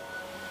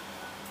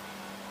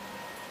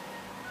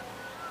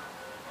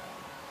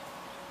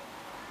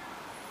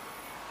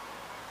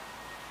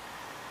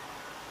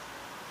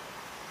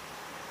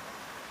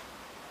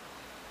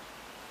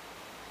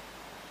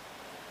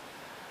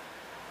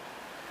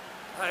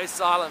 Hey,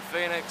 Silent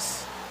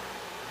Phoenix.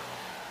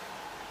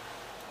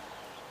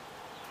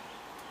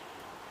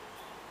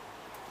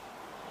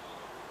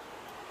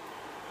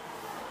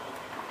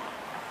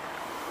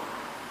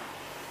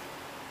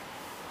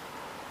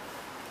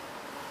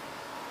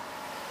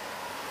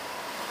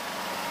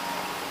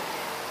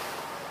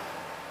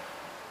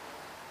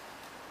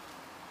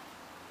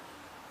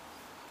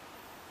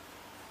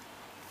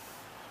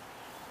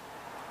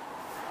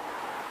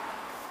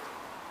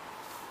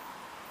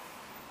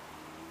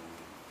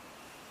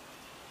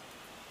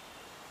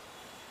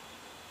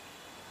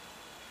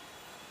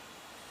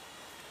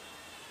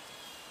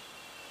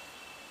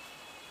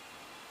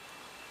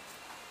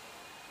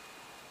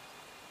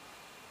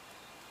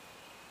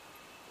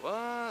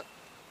 What?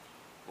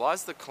 Why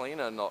is the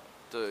cleaner not...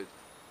 Dude.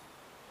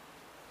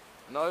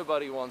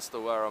 Nobody wants to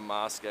wear a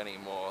mask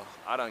anymore.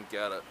 I don't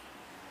get it.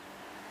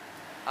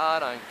 I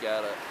don't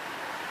get it.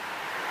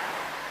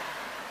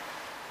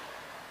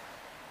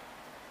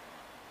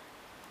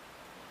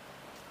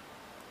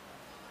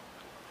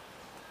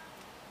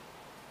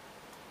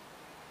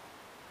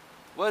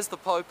 Where's the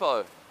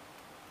popo?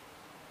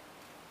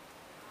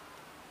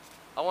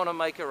 I want to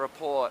make a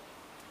report.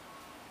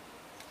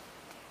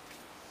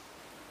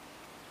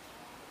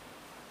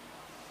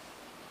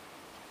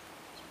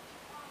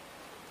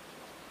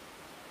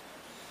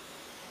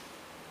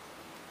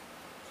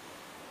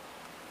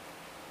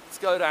 Let's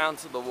go down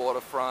to the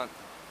waterfront,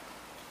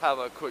 have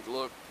a quick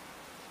look,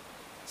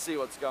 see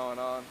what's going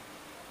on.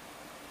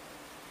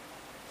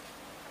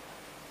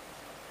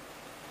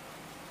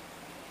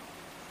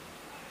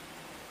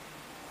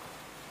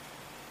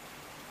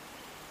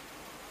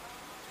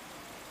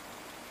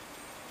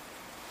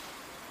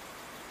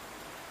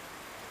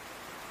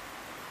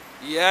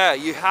 Yeah,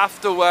 you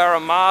have to wear a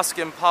mask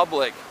in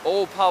public.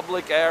 All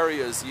public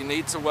areas, you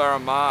need to wear a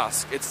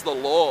mask. It's the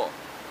law.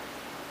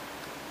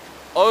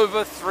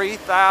 Over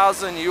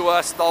 $3,000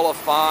 US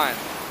fine.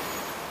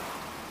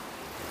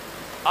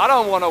 I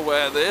don't want to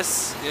wear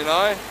this, you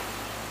know,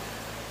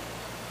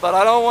 but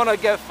I don't want to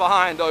get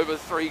fined over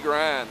 $3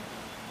 grand.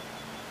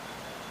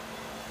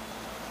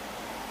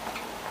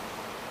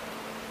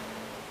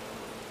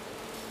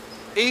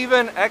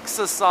 Even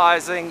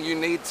exercising, you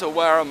need to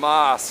wear a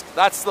mask.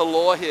 That's the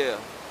law here.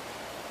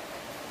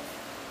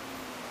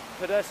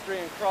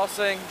 Pedestrian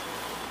crossing.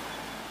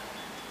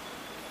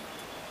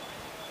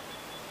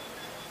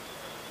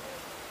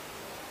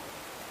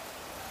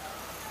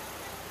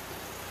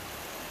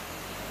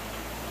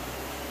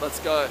 Let's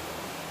go.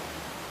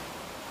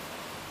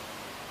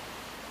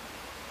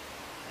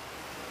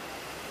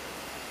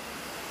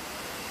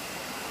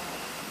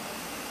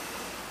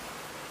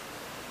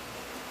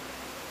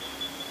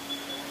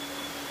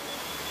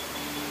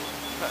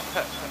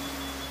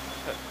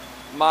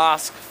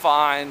 Mask,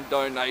 fine,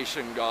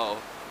 donation goal.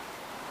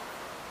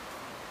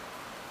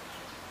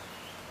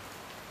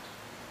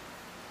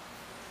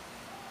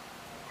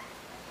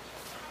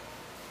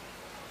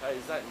 Hey,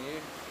 is that new?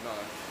 No.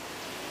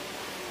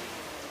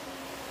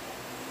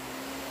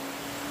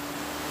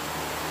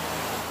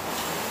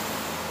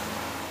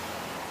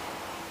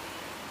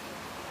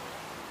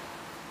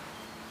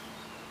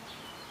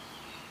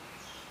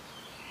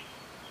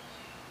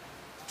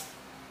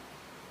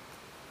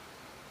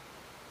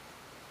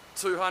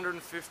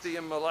 $250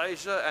 in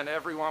Malaysia and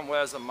everyone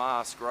wears a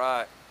mask,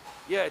 right?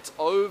 Yeah, it's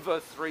over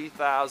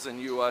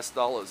 $3,000 US.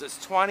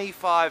 It's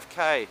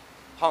 25K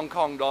Hong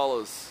Kong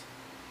dollars.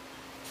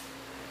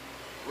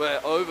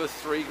 We're over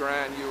 $3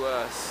 grand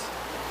US.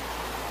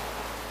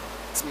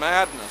 It's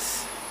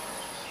madness.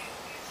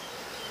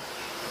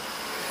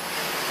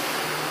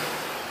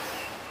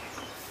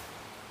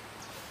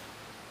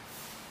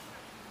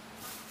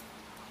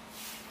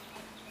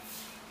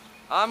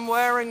 I'm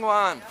wearing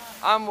one.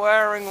 I'm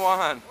wearing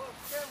one.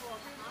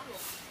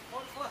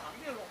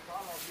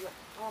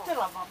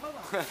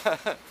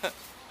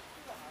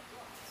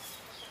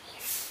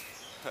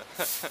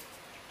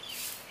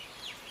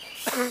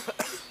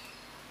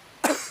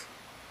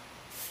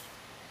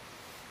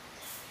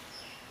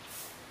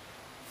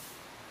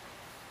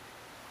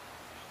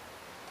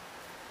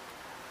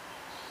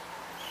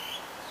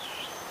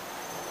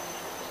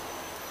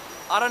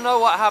 I don't know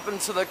what happened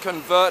to the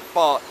convert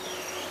bot.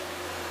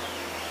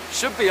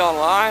 Should be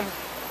online.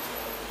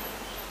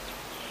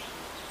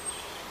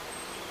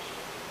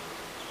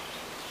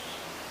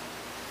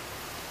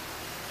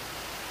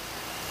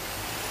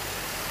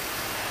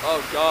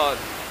 Oh God.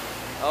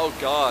 Oh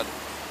God.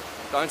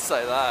 Don't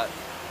say that.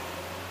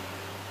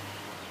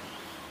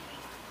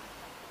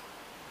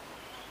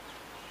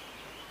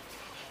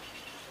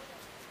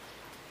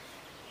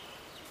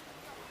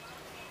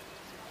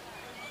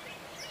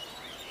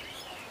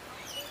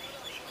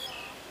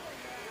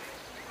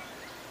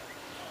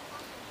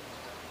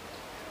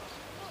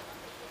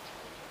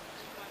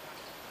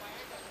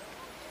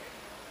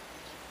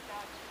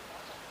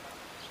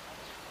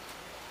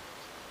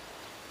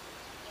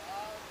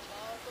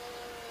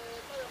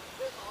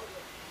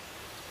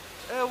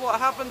 What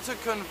happened to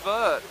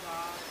convert?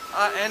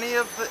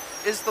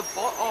 Is the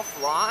bot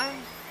offline?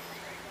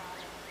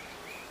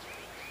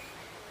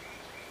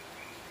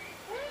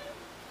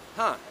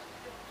 Huh.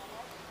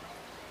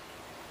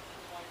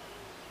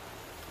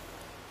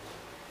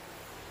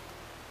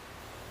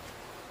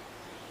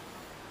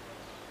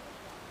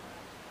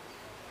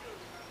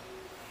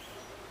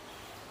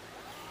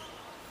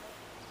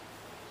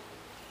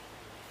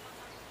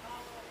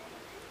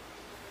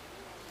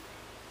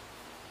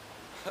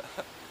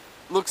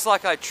 Looks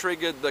like I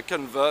triggered the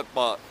convert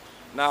bot.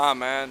 Nah,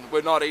 man,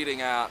 we're not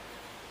eating out.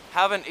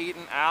 Haven't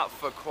eaten out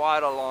for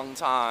quite a long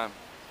time.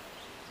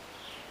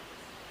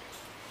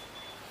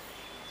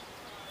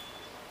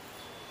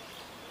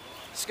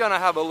 Just gonna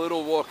have a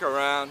little walk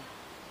around,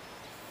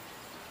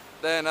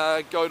 then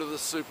go to the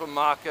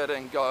supermarket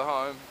and go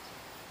home.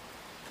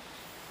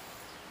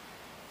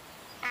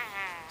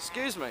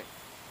 Excuse me.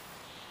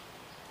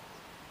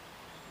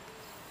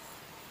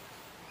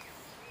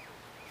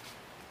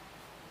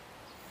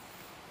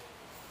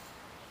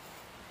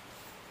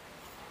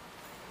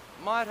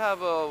 Might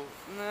have a,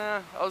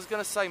 nah, I was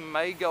gonna say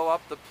may go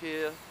up the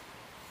pier.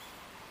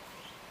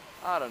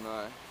 I don't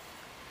know.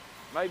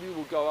 Maybe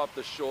we'll go up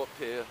the short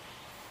pier.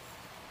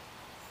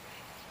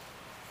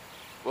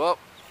 Well,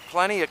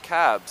 plenty of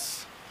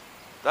cabs.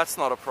 That's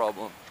not a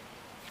problem.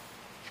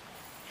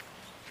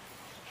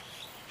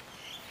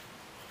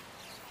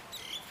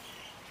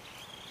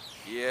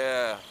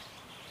 Yeah.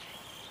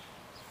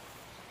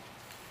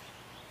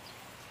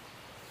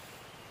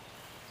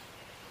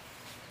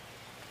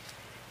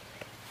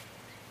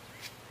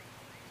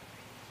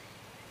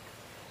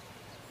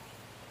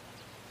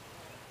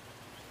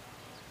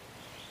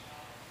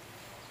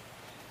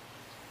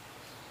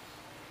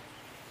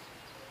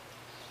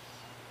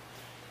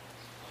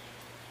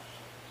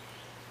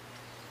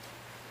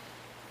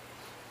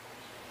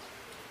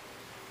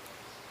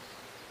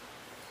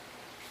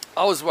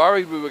 I was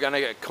worried we were going to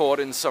get caught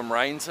in some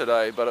rain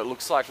today, but it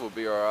looks like we'll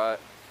be alright.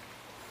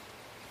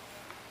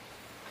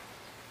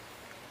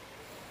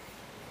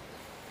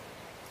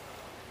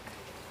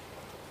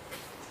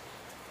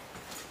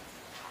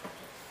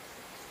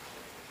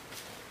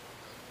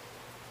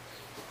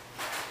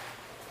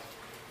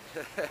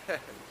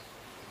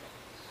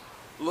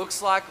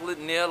 Looks like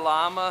near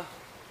Lama,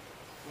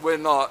 we're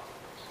not.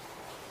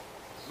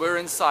 We're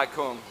in Sai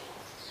Kung.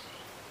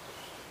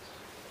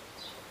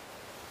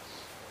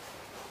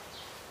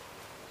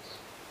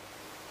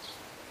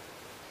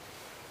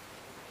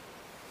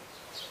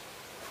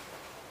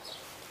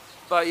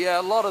 But yeah,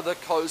 a lot of the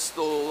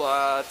coastal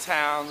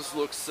towns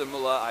look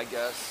similar, I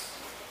guess.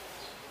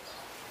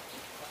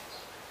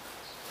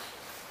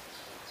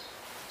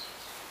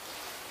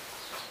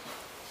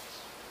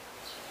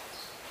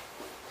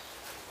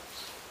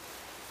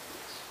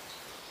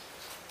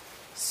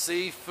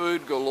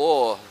 Seafood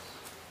galore.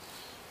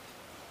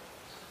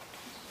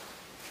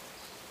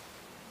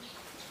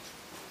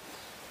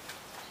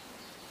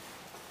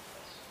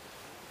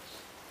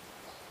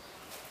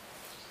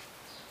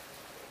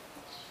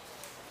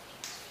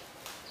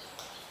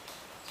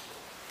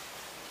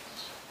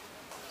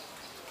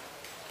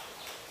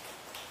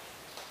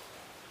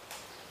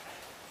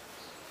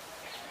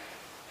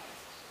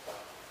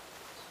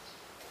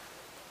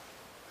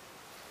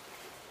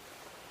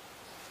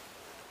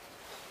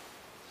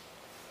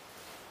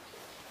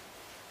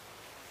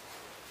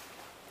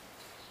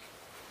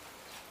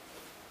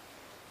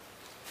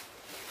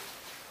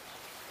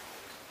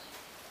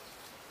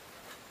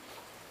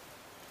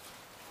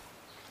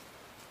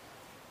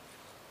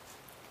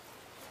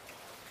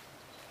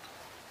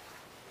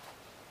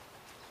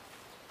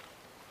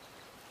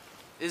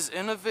 Is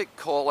Innovic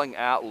calling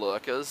out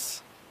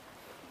lurkers?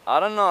 I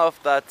don't know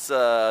if that's,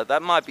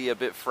 that might be a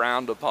bit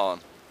frowned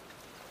upon.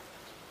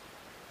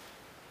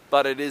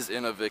 But it is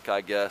Innovic,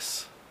 I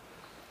guess.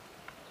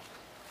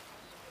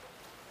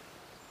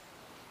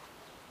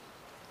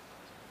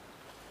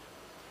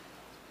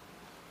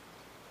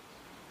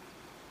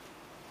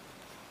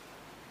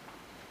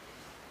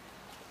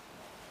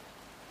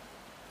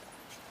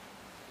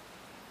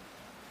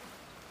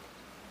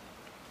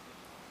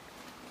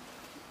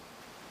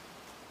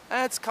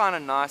 And it's kind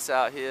of nice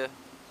out here.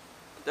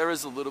 There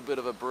is a little bit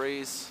of a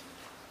breeze.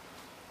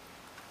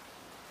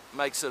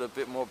 Makes it a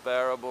bit more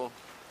bearable.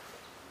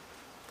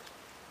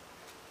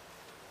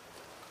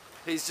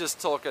 He's just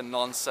talking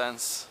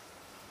nonsense.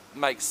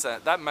 Makes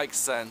sense. That makes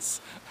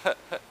sense.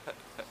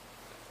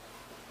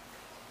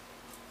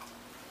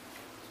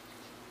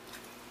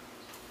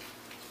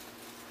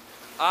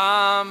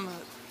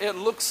 It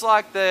looks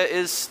like there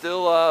is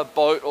still a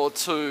boat or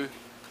two.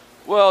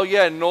 Well,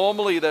 yeah,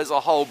 normally there's a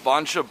whole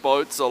bunch of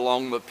boats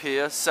along the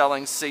pier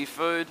selling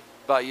seafood,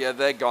 but yeah,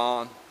 they're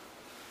gone.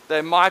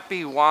 There might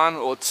be one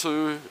or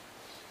two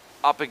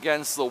up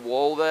against the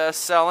wall there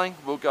selling.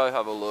 We'll go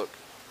have a look.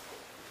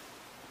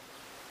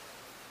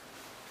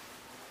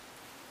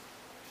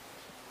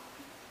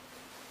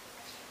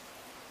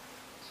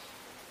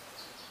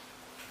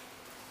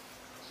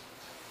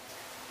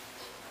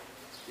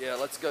 Yeah,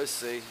 let's go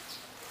see.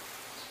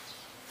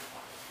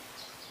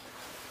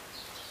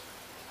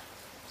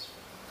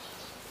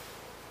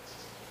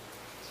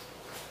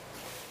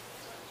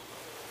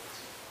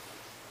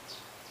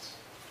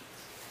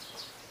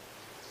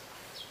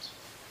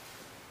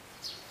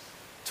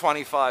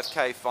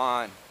 $25K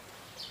fine.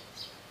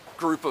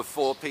 Group of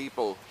 4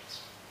 people.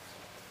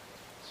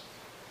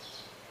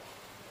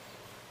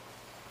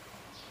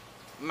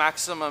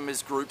 Maximum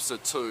is groups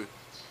of 2.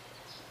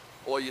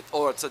 Or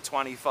it's a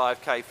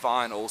 $25K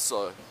fine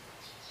also.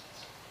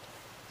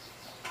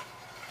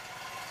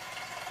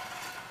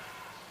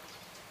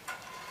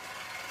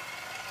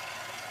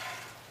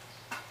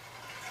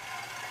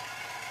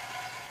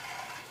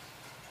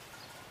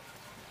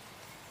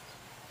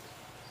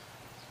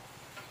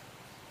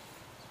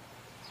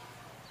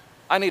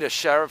 I need a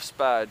sheriff's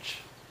badge.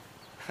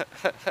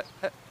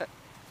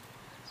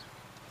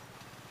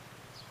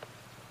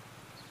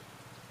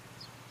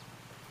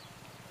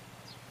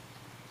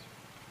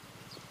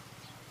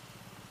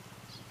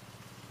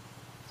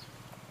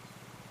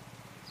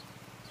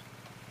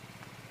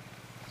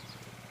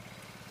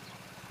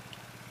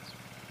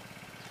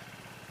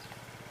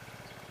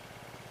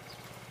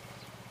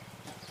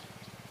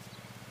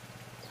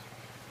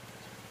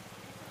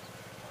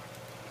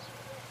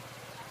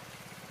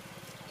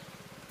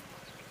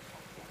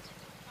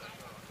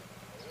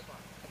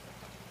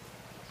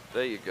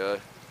 There you go.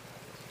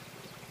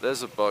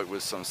 There's a boat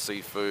with some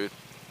seafood.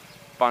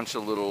 Bunch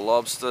of little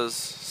lobsters,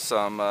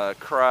 some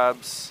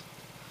crabs,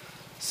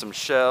 some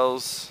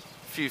shells,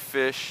 a few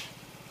fish.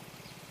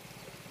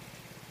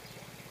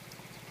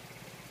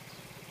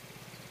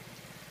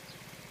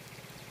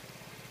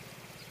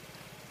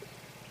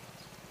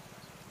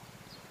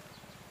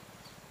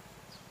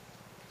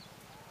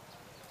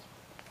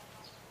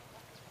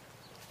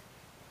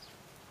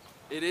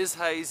 It is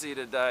hazy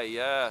today,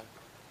 yeah.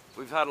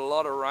 We've had a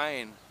lot of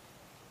rain.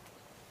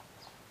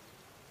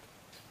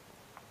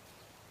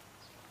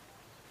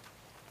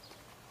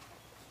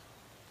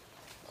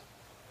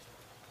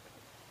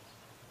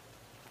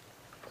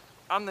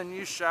 I'm the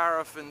new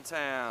sheriff in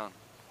town.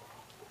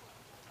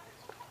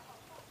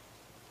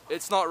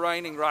 It's not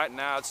raining right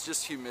now, it's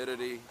just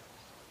humidity.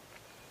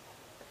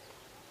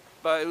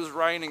 But it was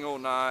raining all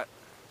night.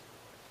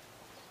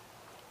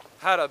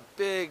 Had a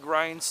big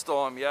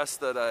rainstorm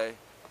yesterday.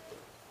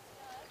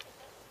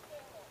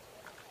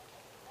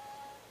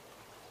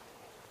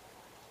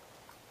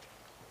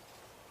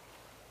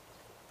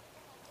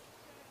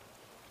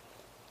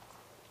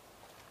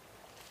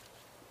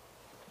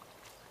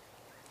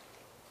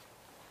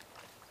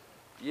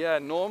 Yeah,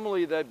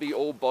 normally there'd be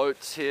all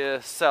boats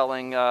here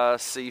selling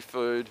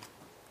seafood,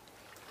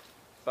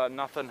 but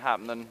nothing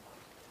happening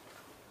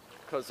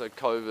because of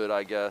COVID,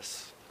 I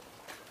guess.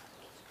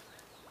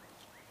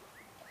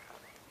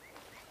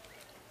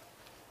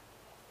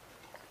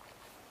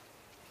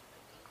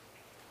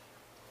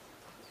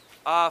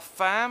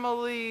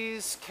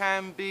 Families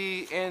can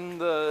be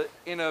in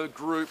a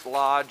group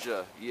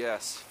larger.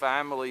 Yes,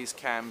 families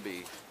can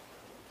be.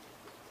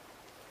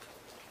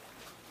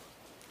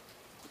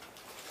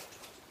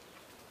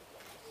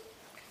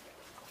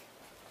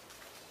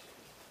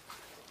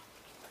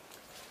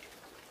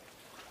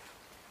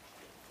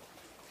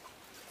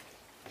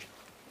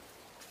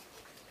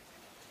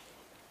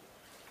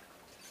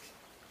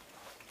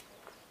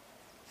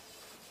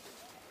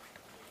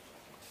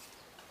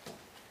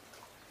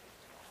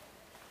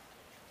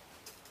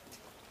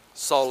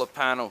 Solar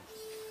panel.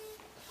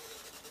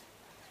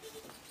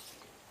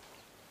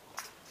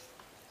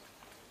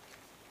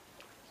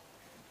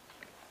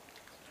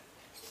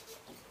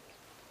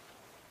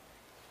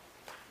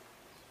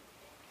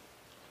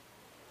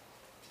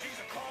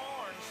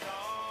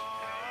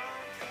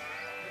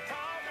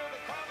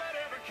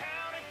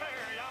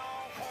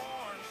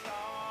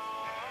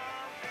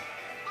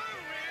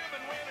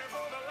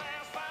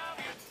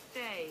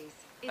 Days,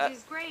 it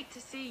is great to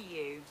see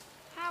you.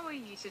 How are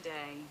you today?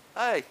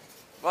 Hey,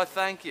 well,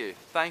 thank you.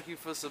 Thank you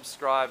for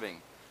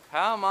subscribing.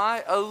 How am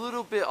I? A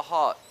little bit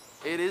hot.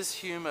 It is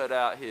humid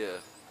out here,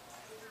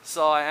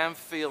 so I am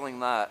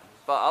feeling that.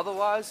 But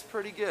otherwise,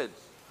 pretty good.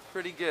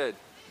 Pretty good.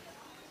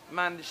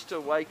 Managed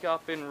to wake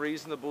up in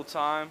reasonable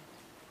time.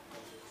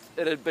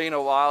 It had been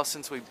a while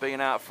since we'd been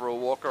out for a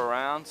walk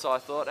around, so I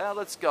thought, oh,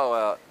 let's go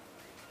out.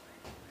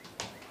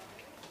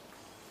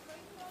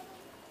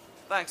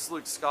 Thanks,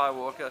 Luke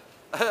Skywalker.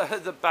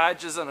 The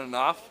badge isn't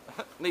enough.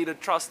 Need a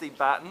trusty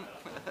baton.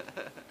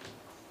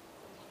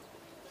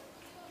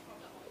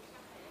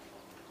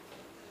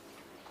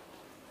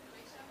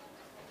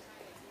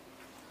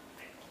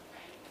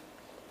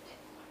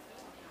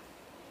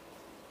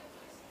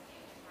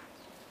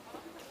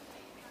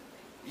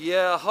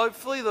 Yeah,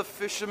 hopefully the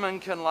fishermen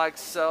can like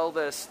sell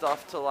their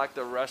stuff to like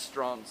the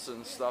restaurants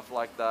and stuff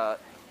like that.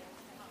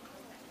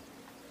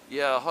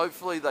 Yeah,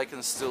 hopefully they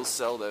can still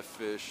sell their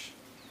fish.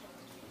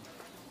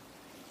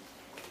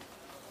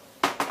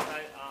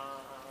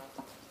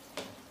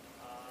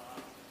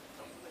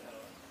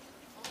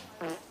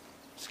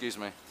 Excuse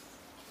me.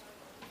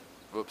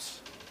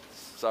 Whoops.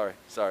 Sorry.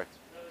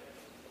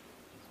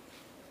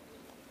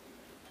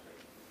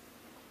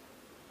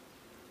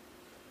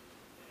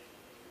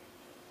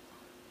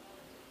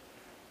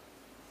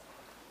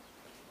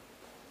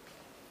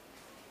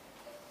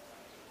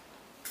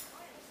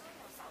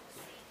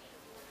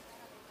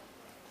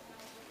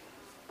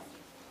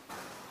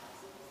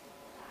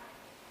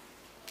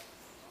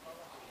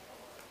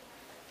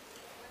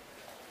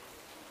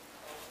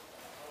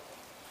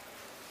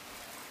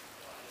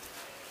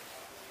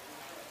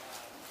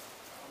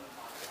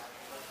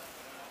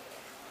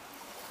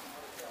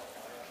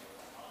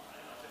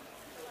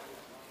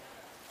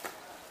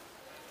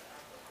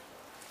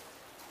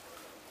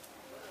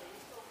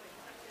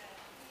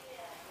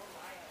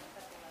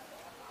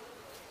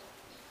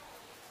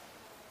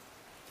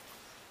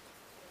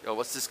 Yo,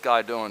 what's this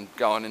guy doing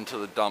going into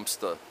the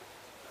dumpster?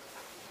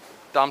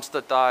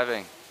 Dumpster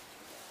diving.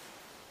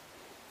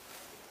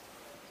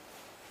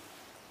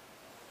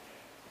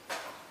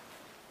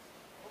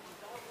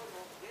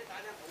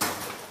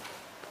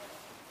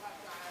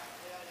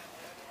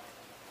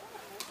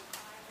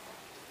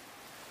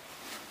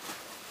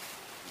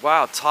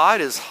 Wow, tide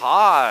is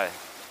high.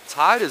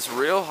 Tide is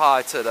real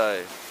high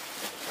today.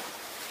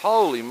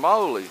 Holy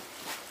moly.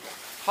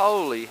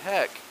 Holy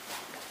heck.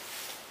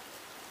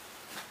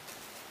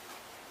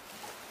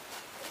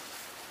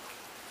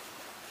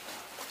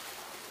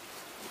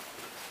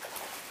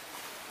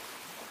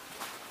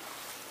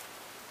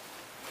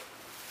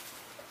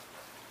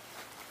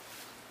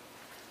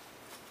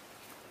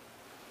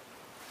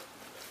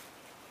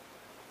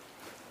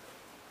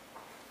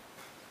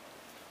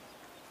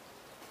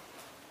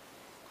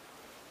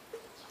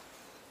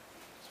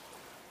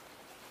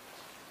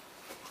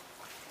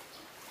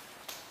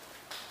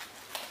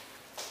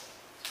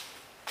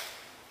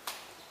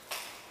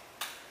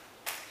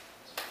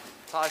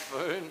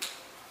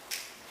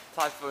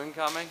 Typhoon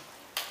coming.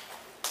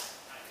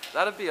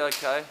 That'd be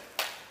okay.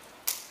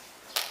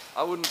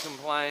 I wouldn't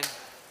complain.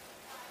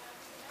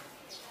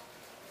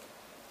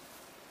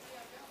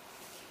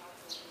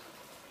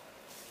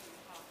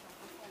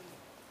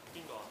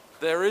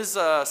 There is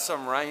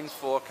some rain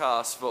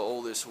forecast for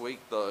all this week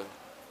though.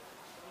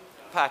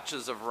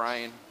 Patches of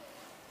rain.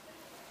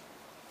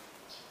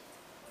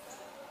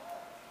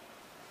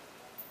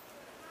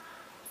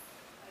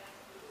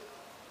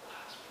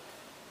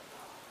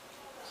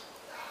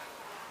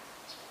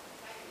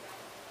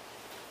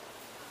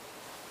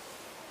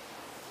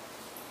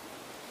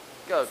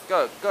 Go,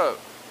 go, go.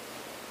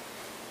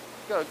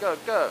 Go, go,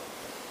 go.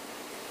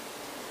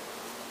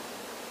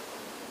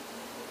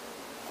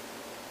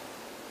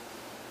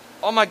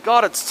 Oh my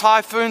god, it's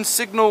Typhoon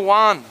Signal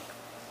 1.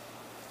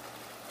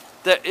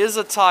 There is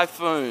a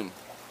typhoon.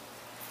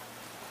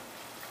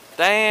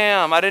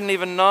 Damn, I didn't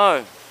even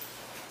know.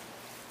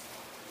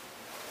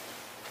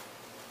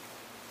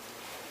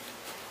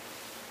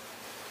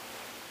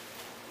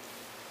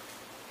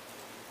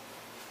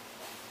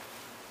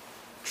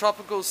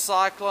 Tropical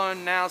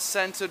cyclone now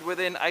centered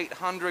within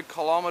 800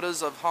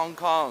 kilometers of Hong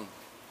Kong.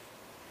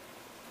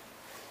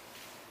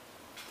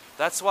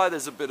 That's why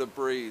there's a bit of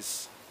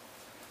breeze.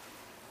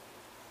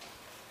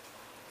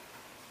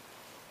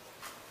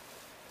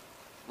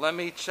 Let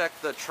me check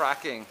the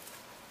tracking.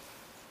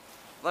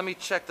 Let me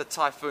check the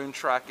typhoon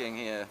tracking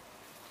here.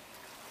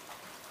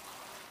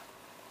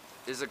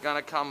 Is it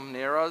gonna come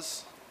near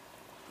us?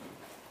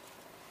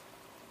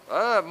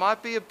 Oh, it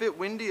might be a bit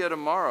windier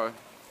tomorrow.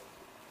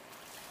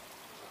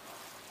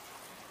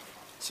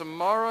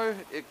 Tomorrow,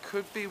 it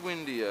could be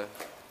windier.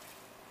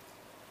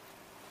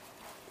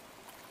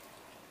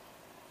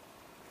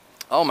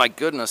 Oh my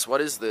goodness,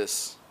 what is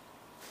this?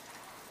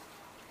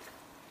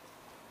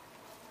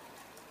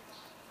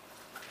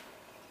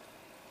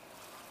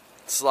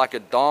 It's like a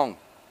dong.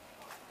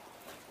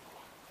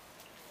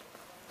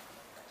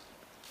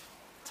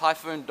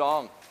 Typhoon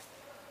dong.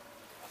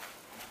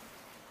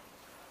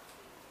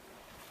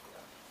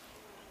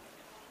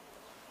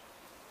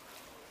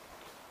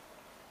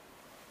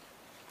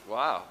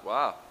 Wow,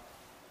 wow.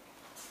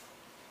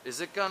 Is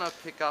it gonna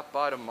pick up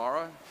by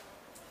tomorrow?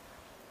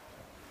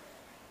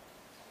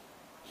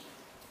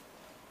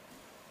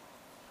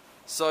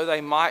 So they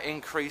might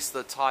increase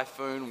the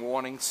typhoon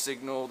warning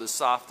signal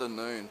this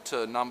afternoon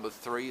to number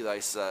 3,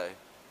 they say.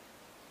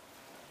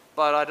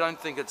 But I don't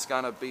think it's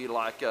gonna be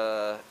like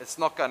it's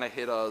not gonna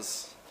hit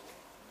us.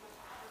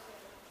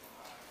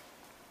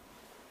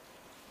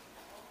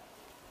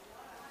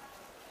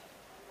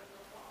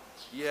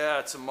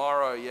 Yeah,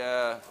 tomorrow,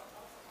 yeah.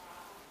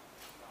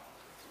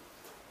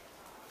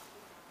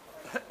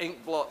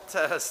 Ink blot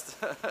test.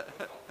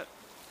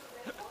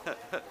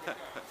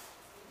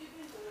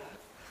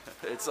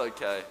 It's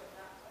okay.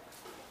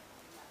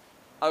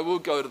 I will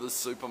go to the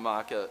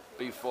supermarket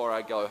before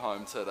I go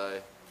home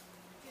today.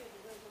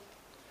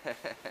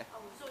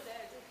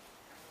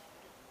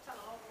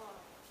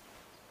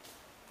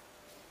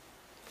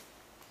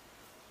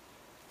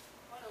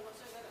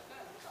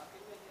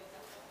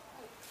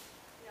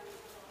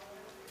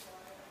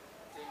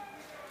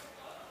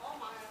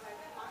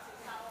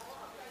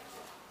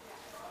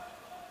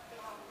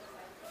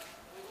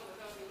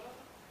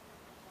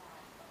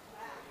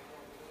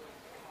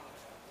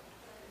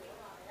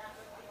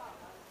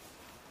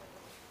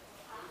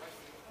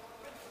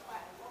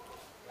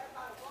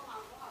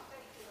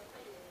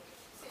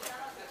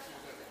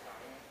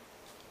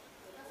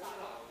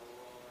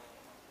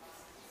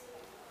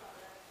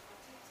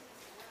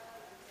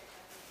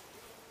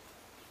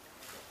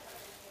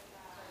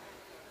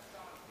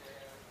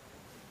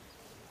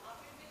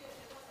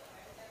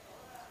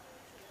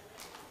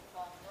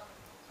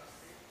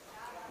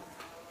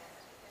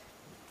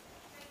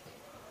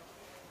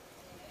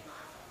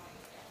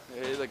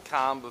 Yeah, the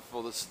calm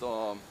before the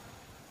storm.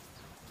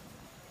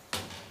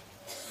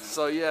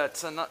 So yeah,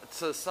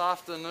 this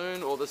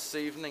afternoon or this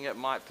evening it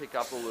might pick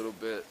up a little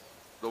bit,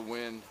 the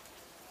wind.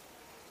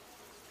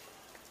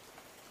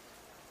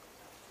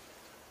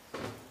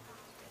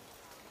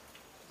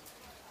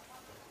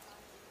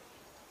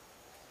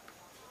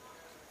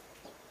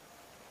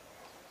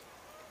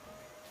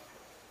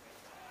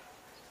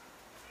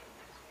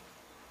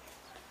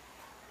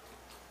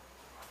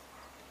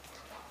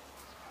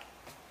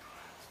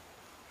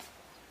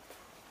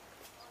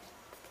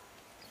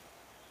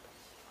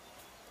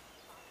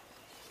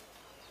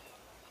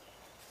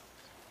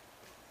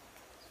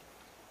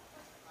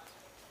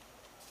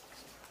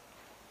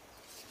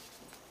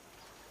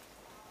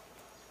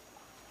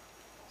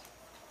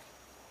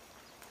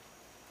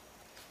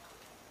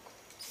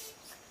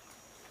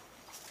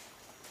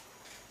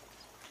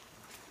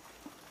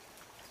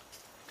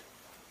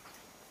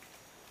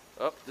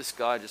 Oh, this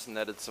guy just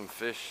netted some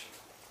fish.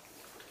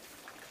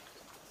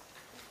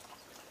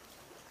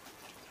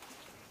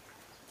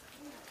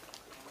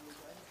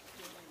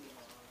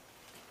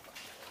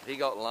 He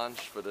got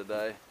lunch for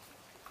today.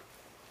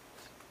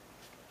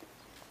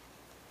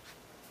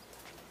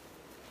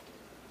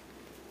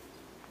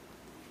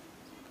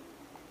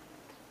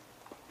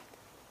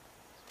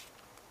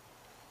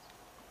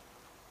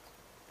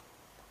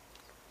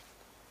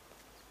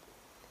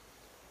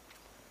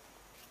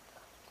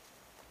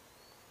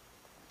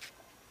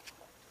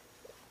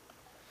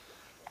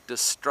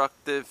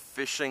 Destructive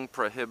fishing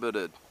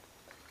prohibited.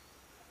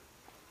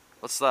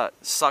 What's that?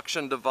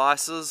 Suction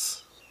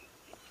devices,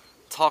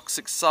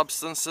 toxic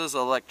substances,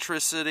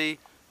 electricity,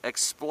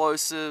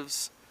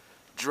 explosives,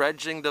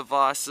 dredging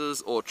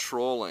devices, or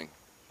trawling.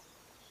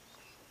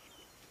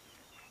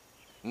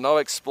 No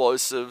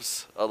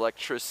explosives,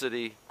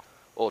 electricity,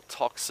 or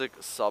toxic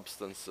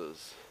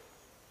substances.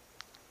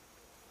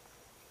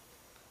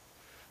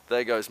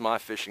 There goes my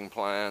fishing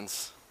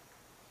plans.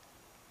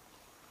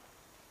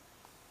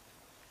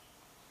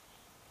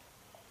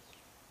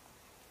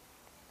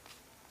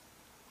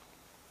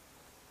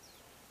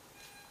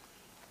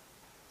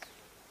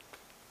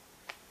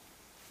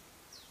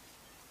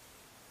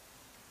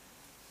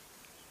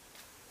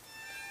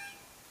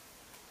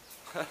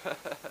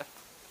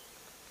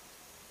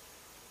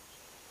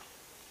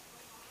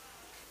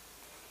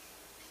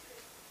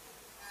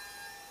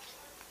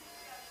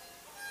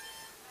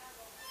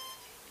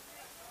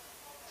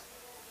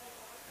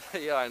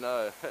 Yeah, I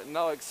know.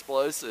 No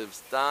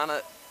explosives, darn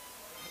it.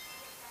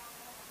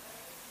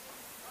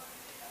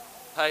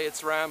 Hey,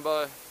 it's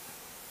Rambo.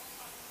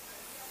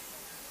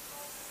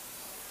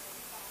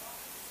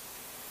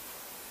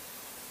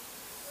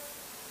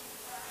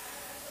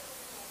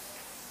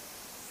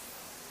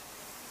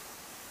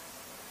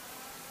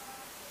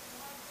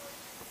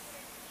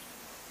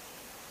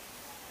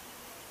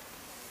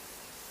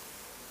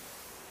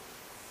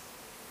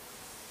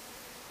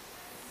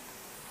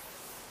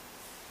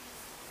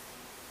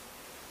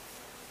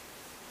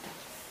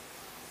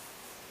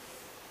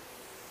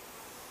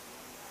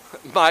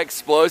 My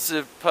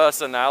explosive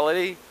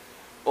personality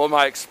or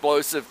my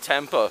explosive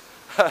temper.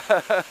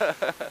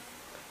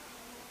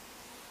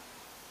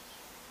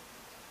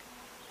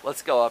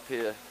 Let's go up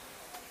here.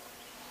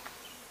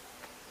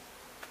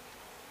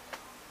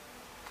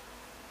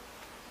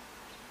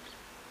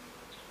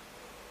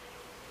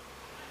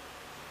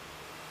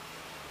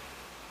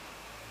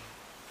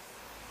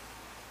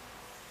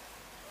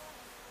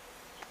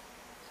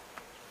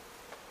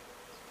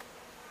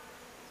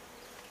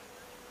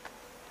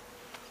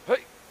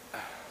 Hey.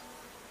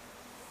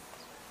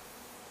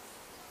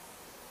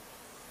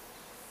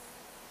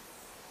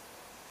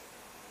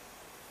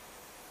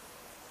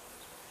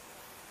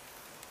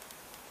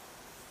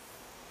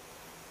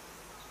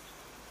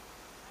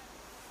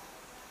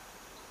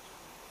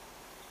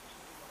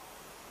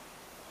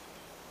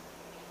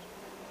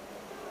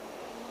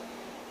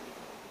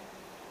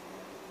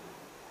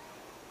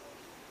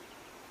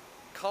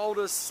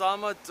 coldest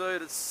summer,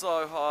 dude. It's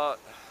so hot.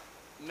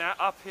 Now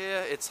up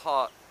here, it's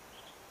hot.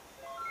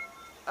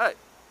 Hey.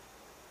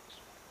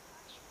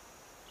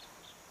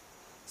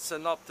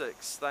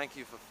 Synoptics, thank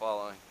you for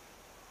following.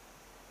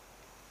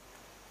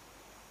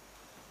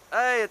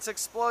 Hey, it's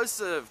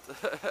explosive.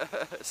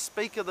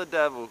 Speak of the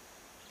devil.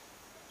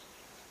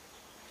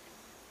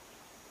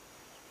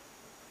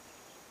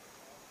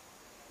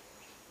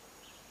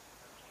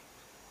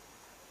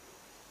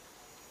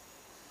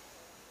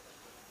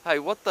 Hey,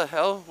 what the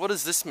hell? What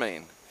does this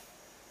mean?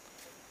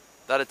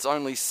 That it's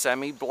only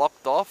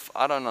semi-blocked off?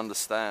 I don't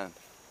understand.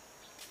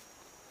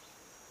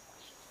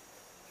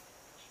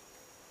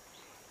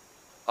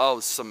 Oh,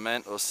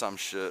 cement or some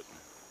shit.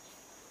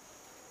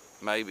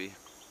 Maybe.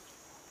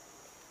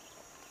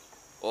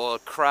 Or a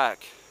crack.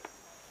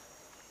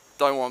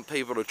 Don't want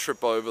people to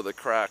trip over the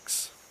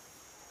cracks.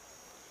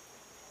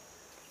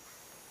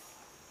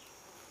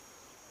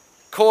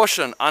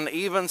 Caution,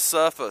 uneven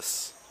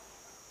surface.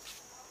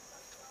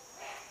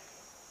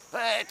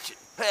 Patch it,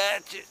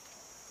 patch it.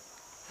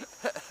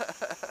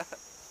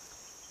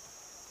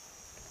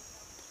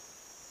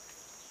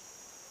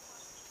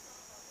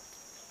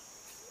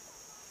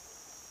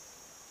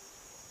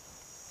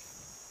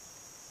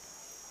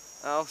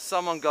 Oh,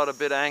 someone got a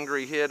bit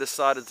angry here,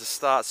 decided to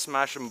start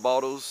smashing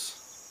bottles.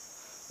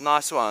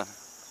 Nice one.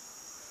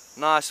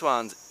 Nice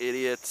ones,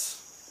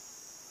 idiots.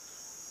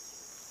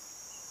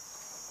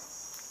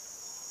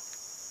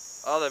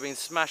 Oh, they've been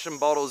smashing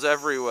bottles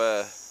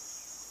everywhere.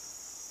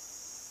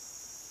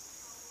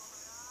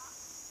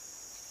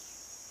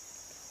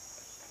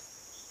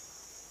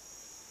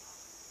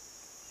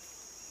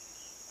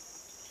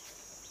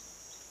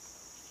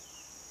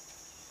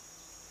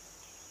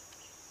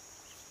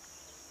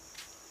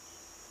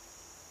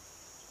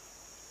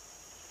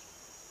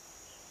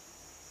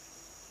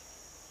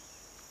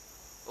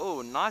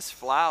 Oh, nice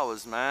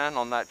flowers, man,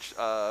 on that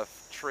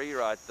tree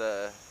right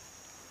there.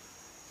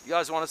 You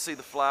guys want to see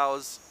the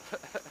flowers?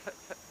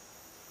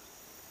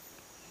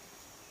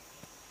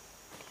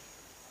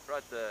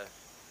 Right there.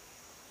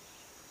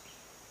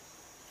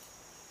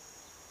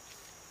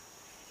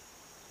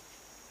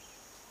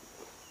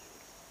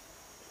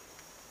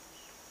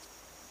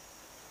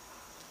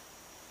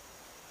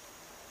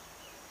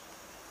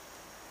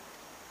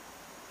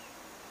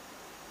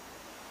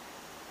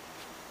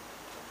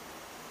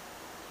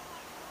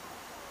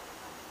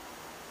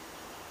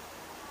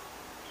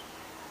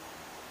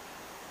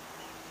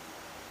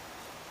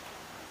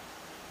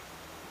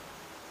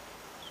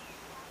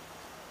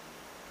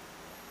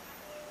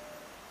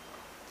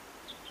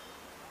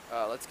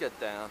 Alright, let's get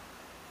down.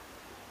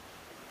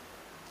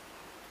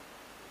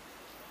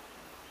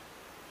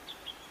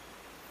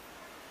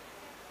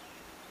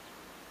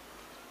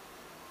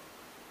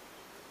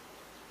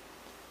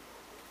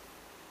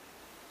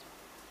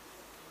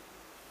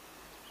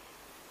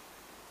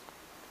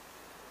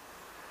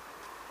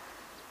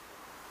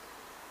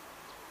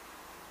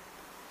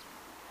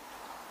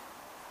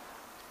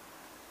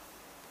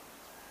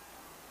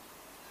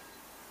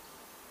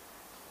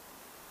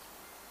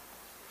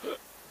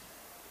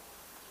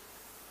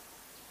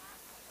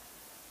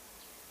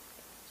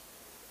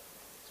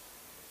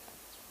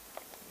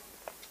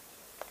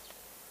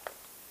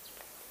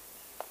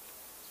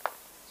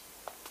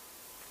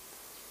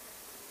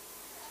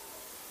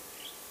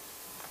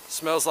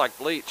 Smells like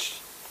bleach.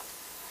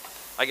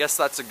 I guess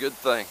that's a good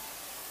thing.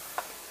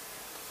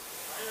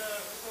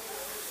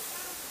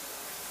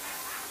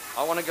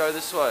 I want to go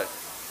this way.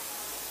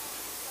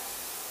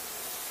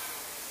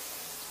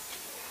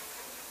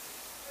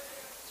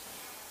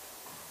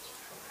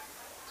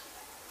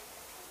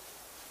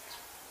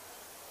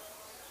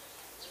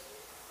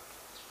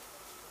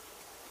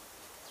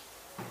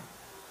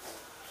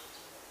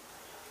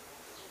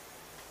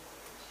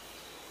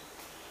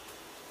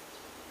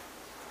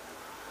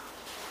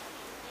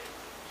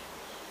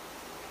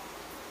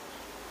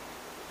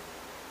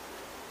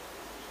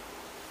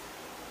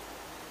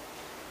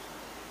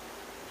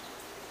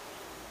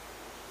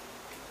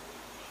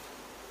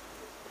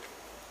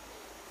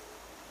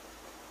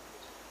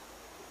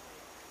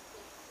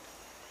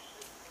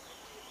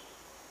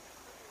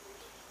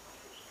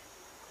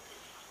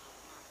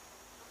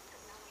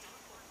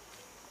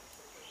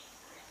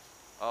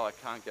 Oh, I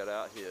can't get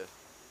out here.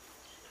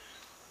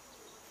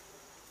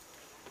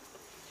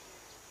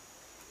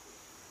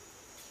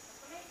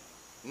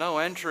 No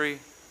entry.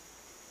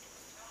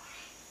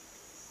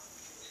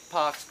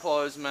 Park's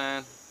closed,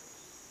 man.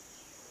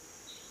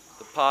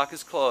 The park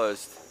is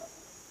closed.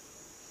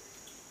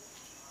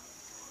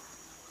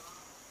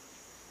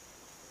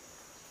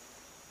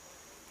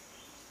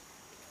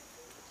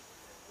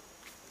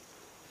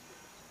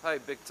 Hey,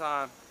 big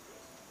time.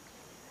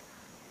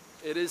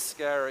 It is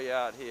scary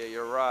out here,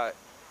 you're right.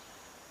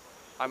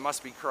 I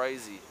must be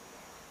crazy.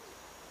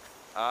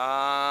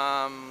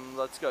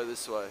 Let's go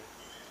this way.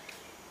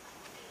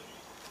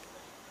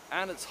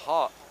 And it's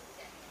hot.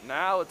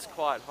 Now it's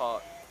quite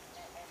hot.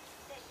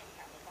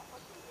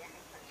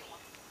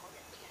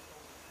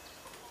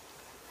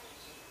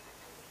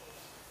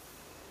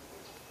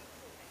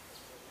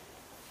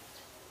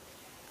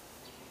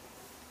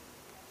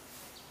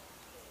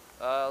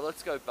 Alright,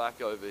 let's go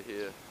back over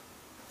here.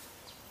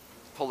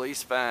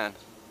 Police van.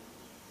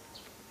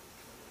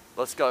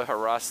 Let's go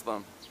harass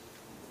them.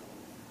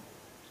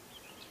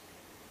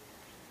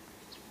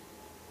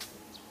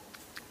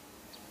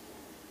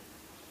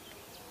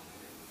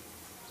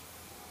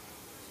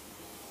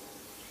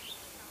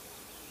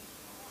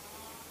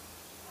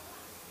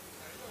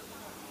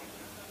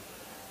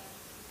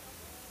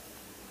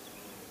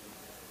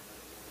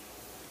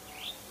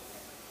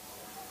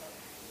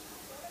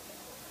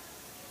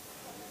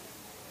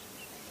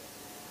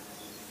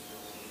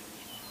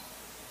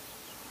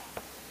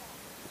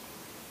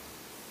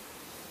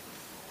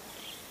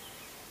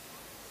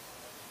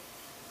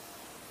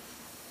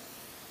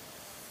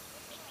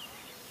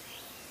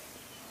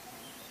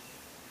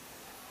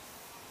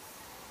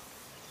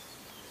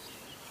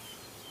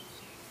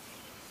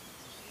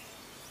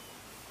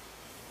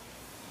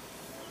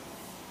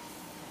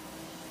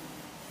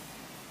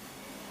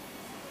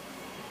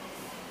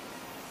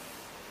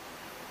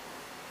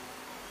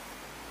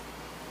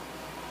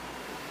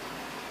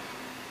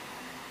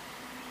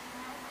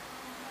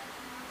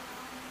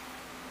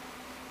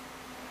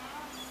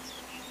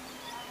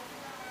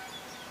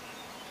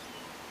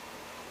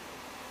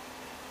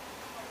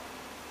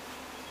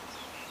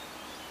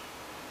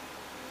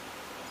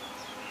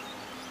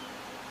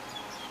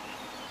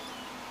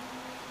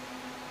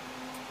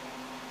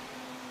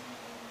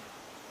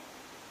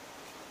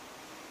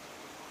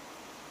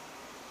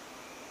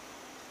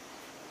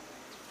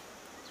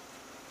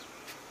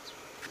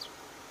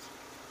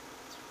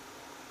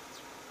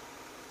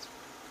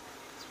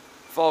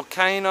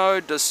 Volcano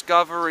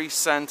Discovery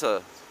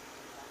Center.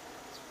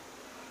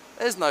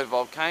 There's no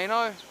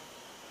volcano,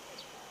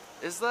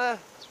 is there?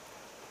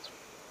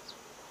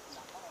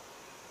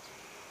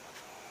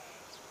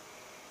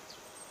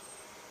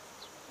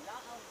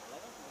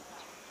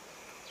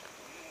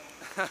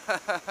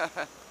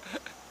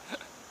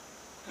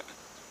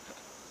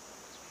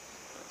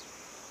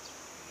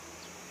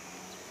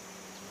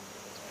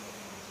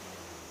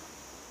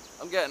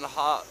 I'm getting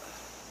hot,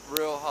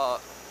 real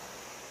hot.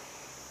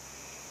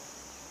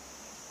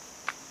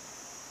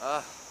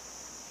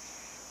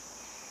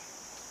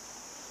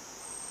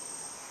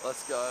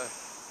 Let's go.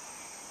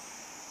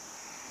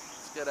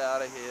 Let's get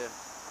out of here.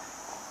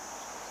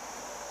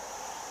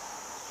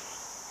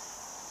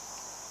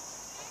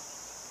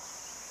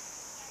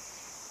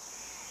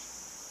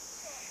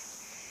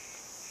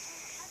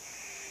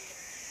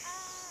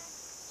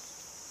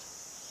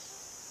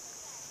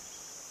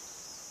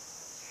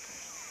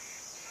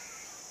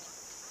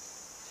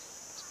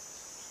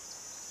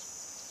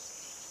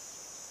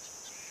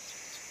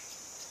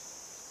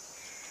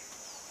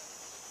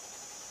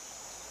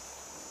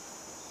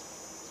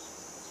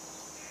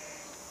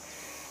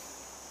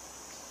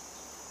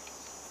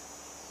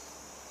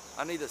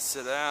 I need to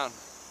sit down.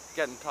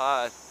 Getting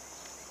tired.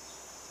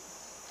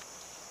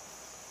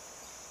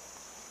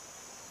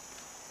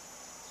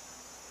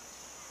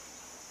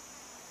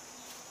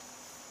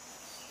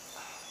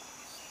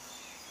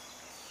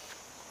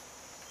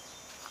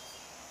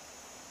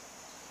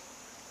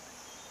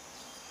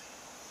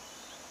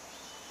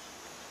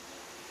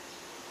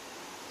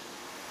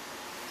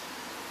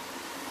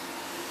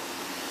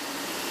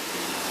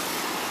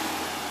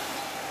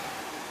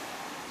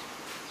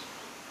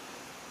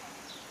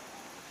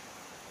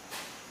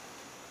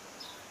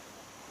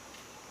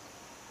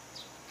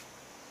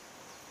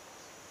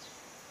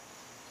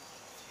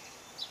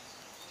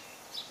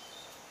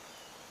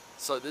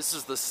 So this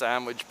is the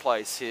sandwich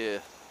place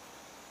here,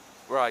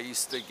 where I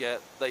used to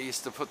get. They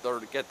used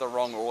to get the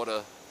wrong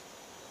order.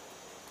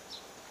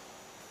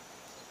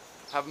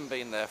 Haven't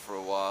been there for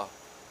a while.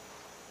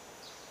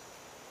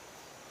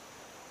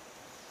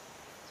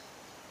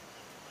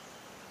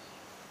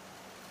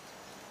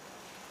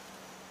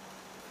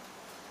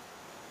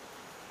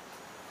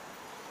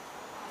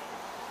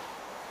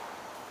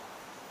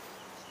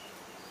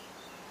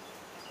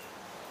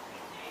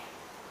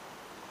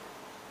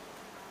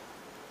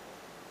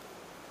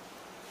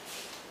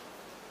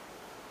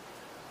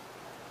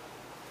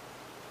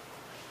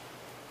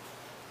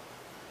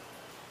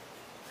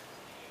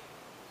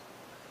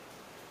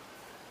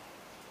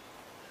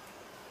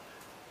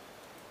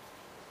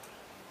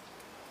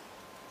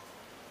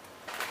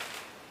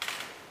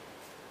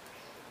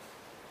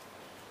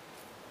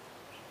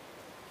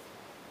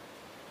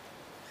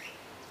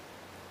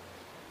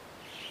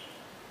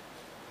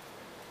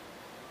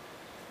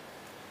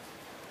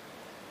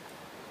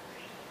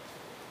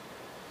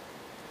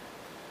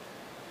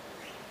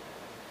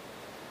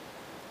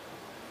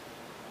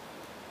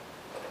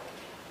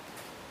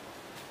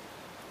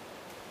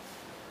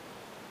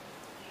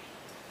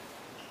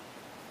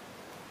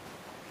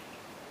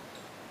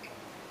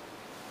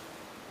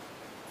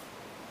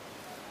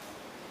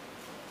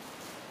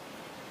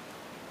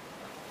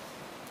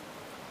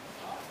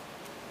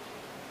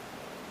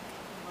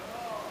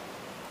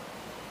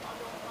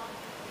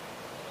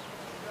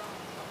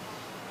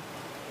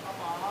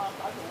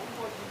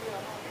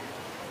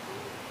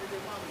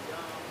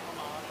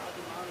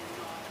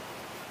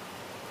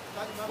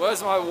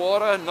 Where's my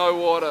water? No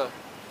water.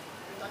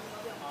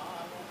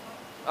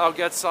 I'll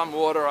get some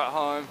water at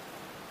home.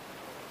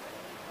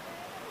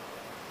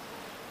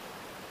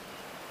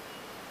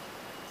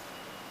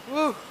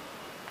 Woo!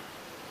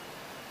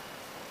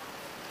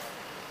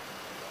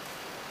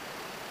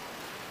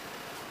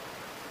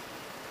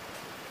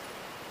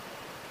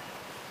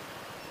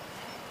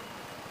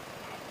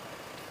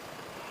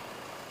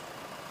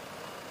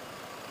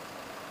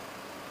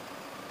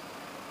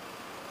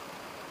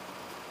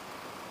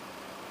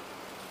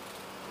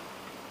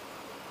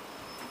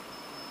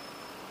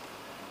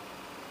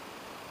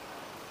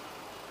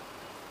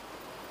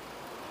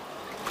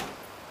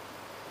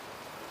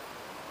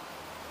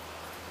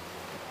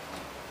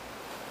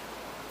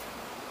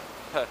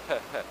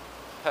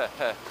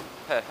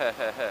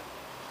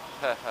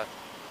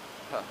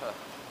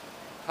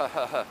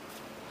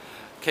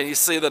 Can you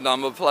see the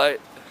number plate?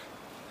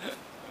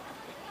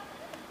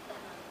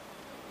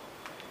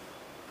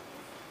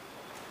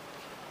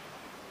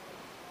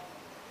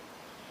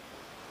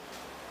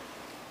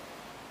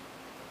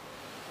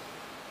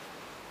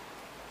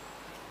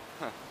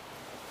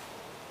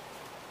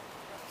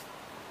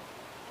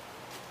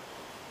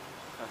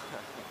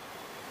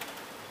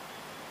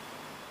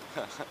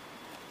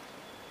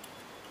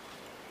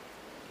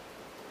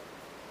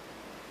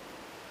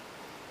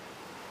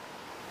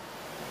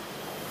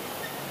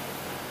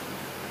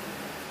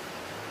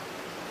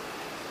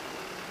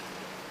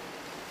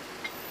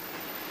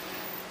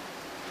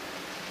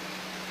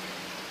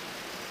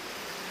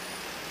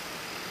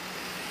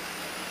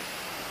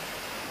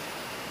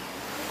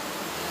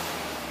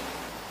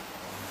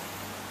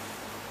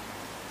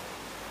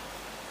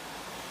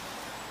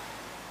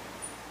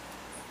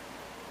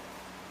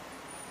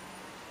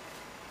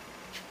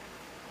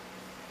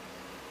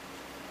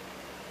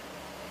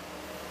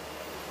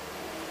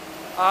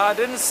 I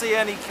didn't see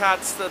any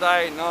cats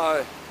today,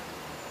 no.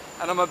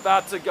 And I'm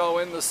about to go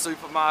in the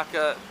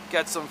supermarket,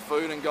 get some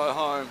food and go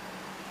home.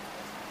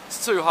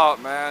 It's too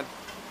hot, man.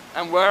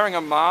 And wearing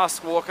a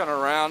mask walking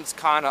around is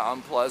kind of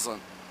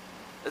unpleasant.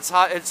 It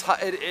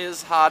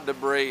is hard to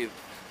breathe.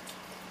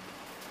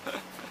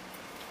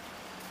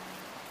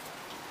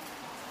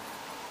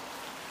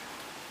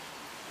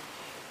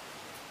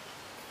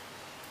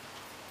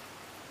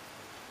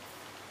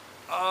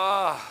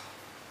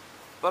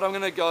 But I'm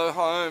gonna go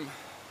home.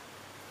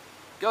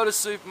 Go to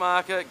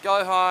supermarket,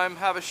 go home,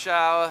 have a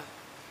shower,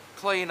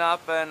 clean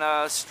up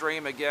and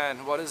stream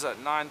again. What is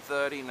it,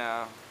 9:30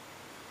 now?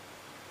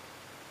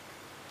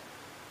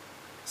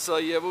 So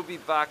yeah, we'll be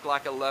back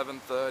like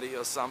 11:30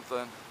 or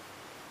something.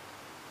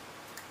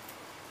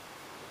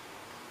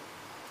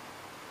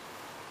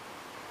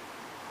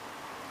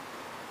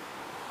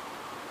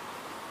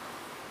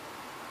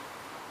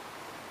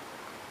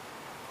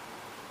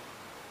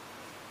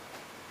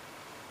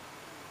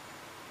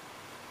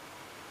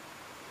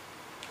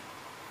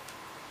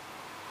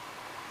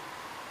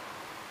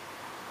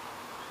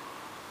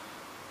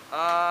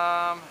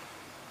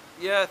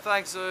 Yeah,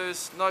 thanks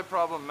Zeus, no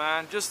problem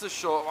man, just a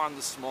short one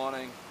this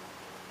morning.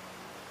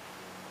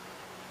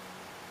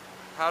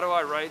 How do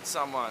I raid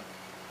someone?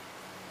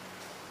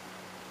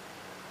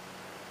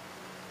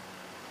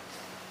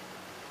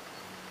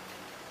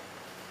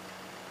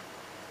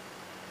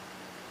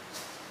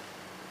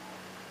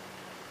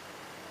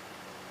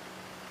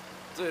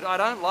 Dude, I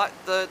don't like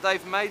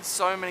they've made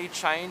so many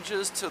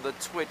changes to the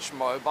Twitch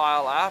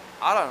mobile app,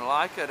 I don't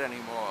like it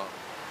anymore.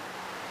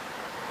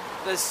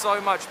 There's so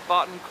much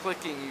button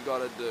clicking you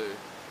gotta do.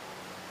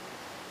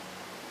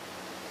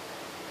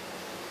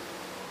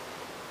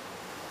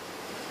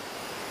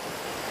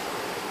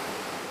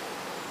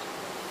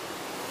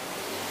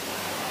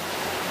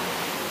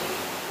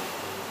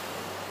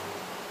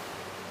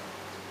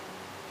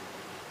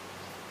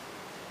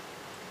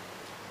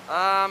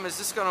 Is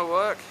this gonna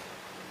work?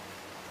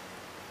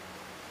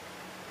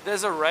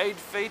 There's a raid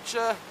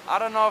feature? I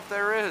don't know if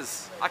there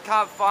is. I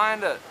can't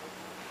find it.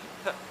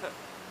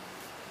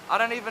 I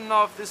don't even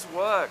know if this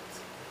worked.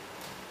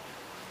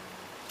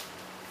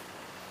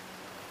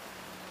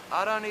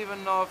 I don't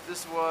even know if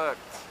this worked.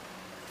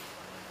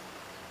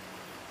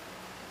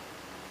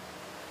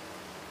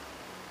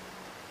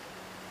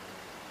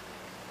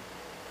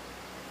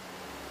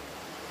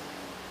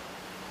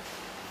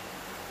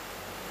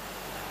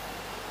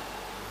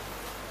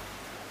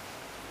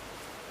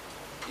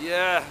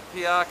 Yeah,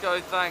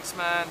 Piarco, thanks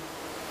man.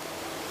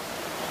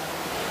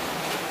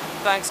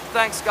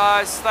 Thanks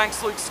guys,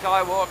 thanks Luke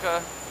Skywalker,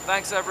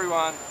 thanks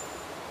everyone.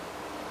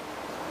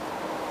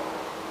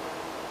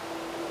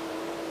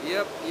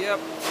 Yep.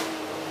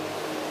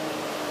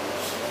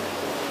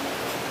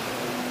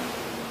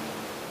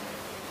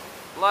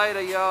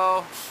 Later,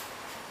 yo.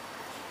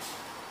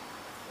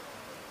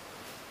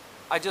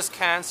 I just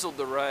cancelled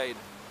the raid.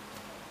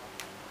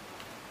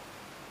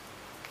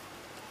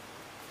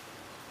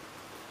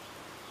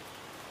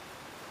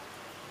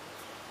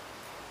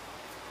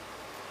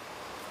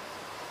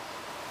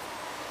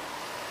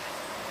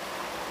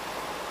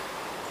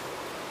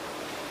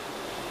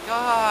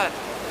 God.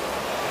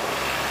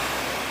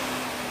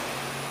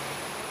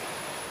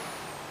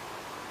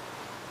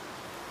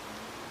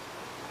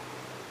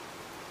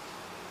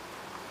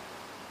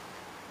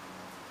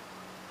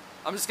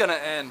 I'm just gonna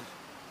end.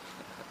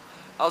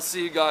 I'll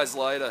see you guys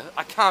later.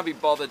 I can't be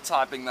bothered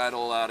typing that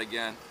all out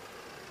again.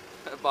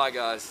 Bye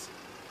guys.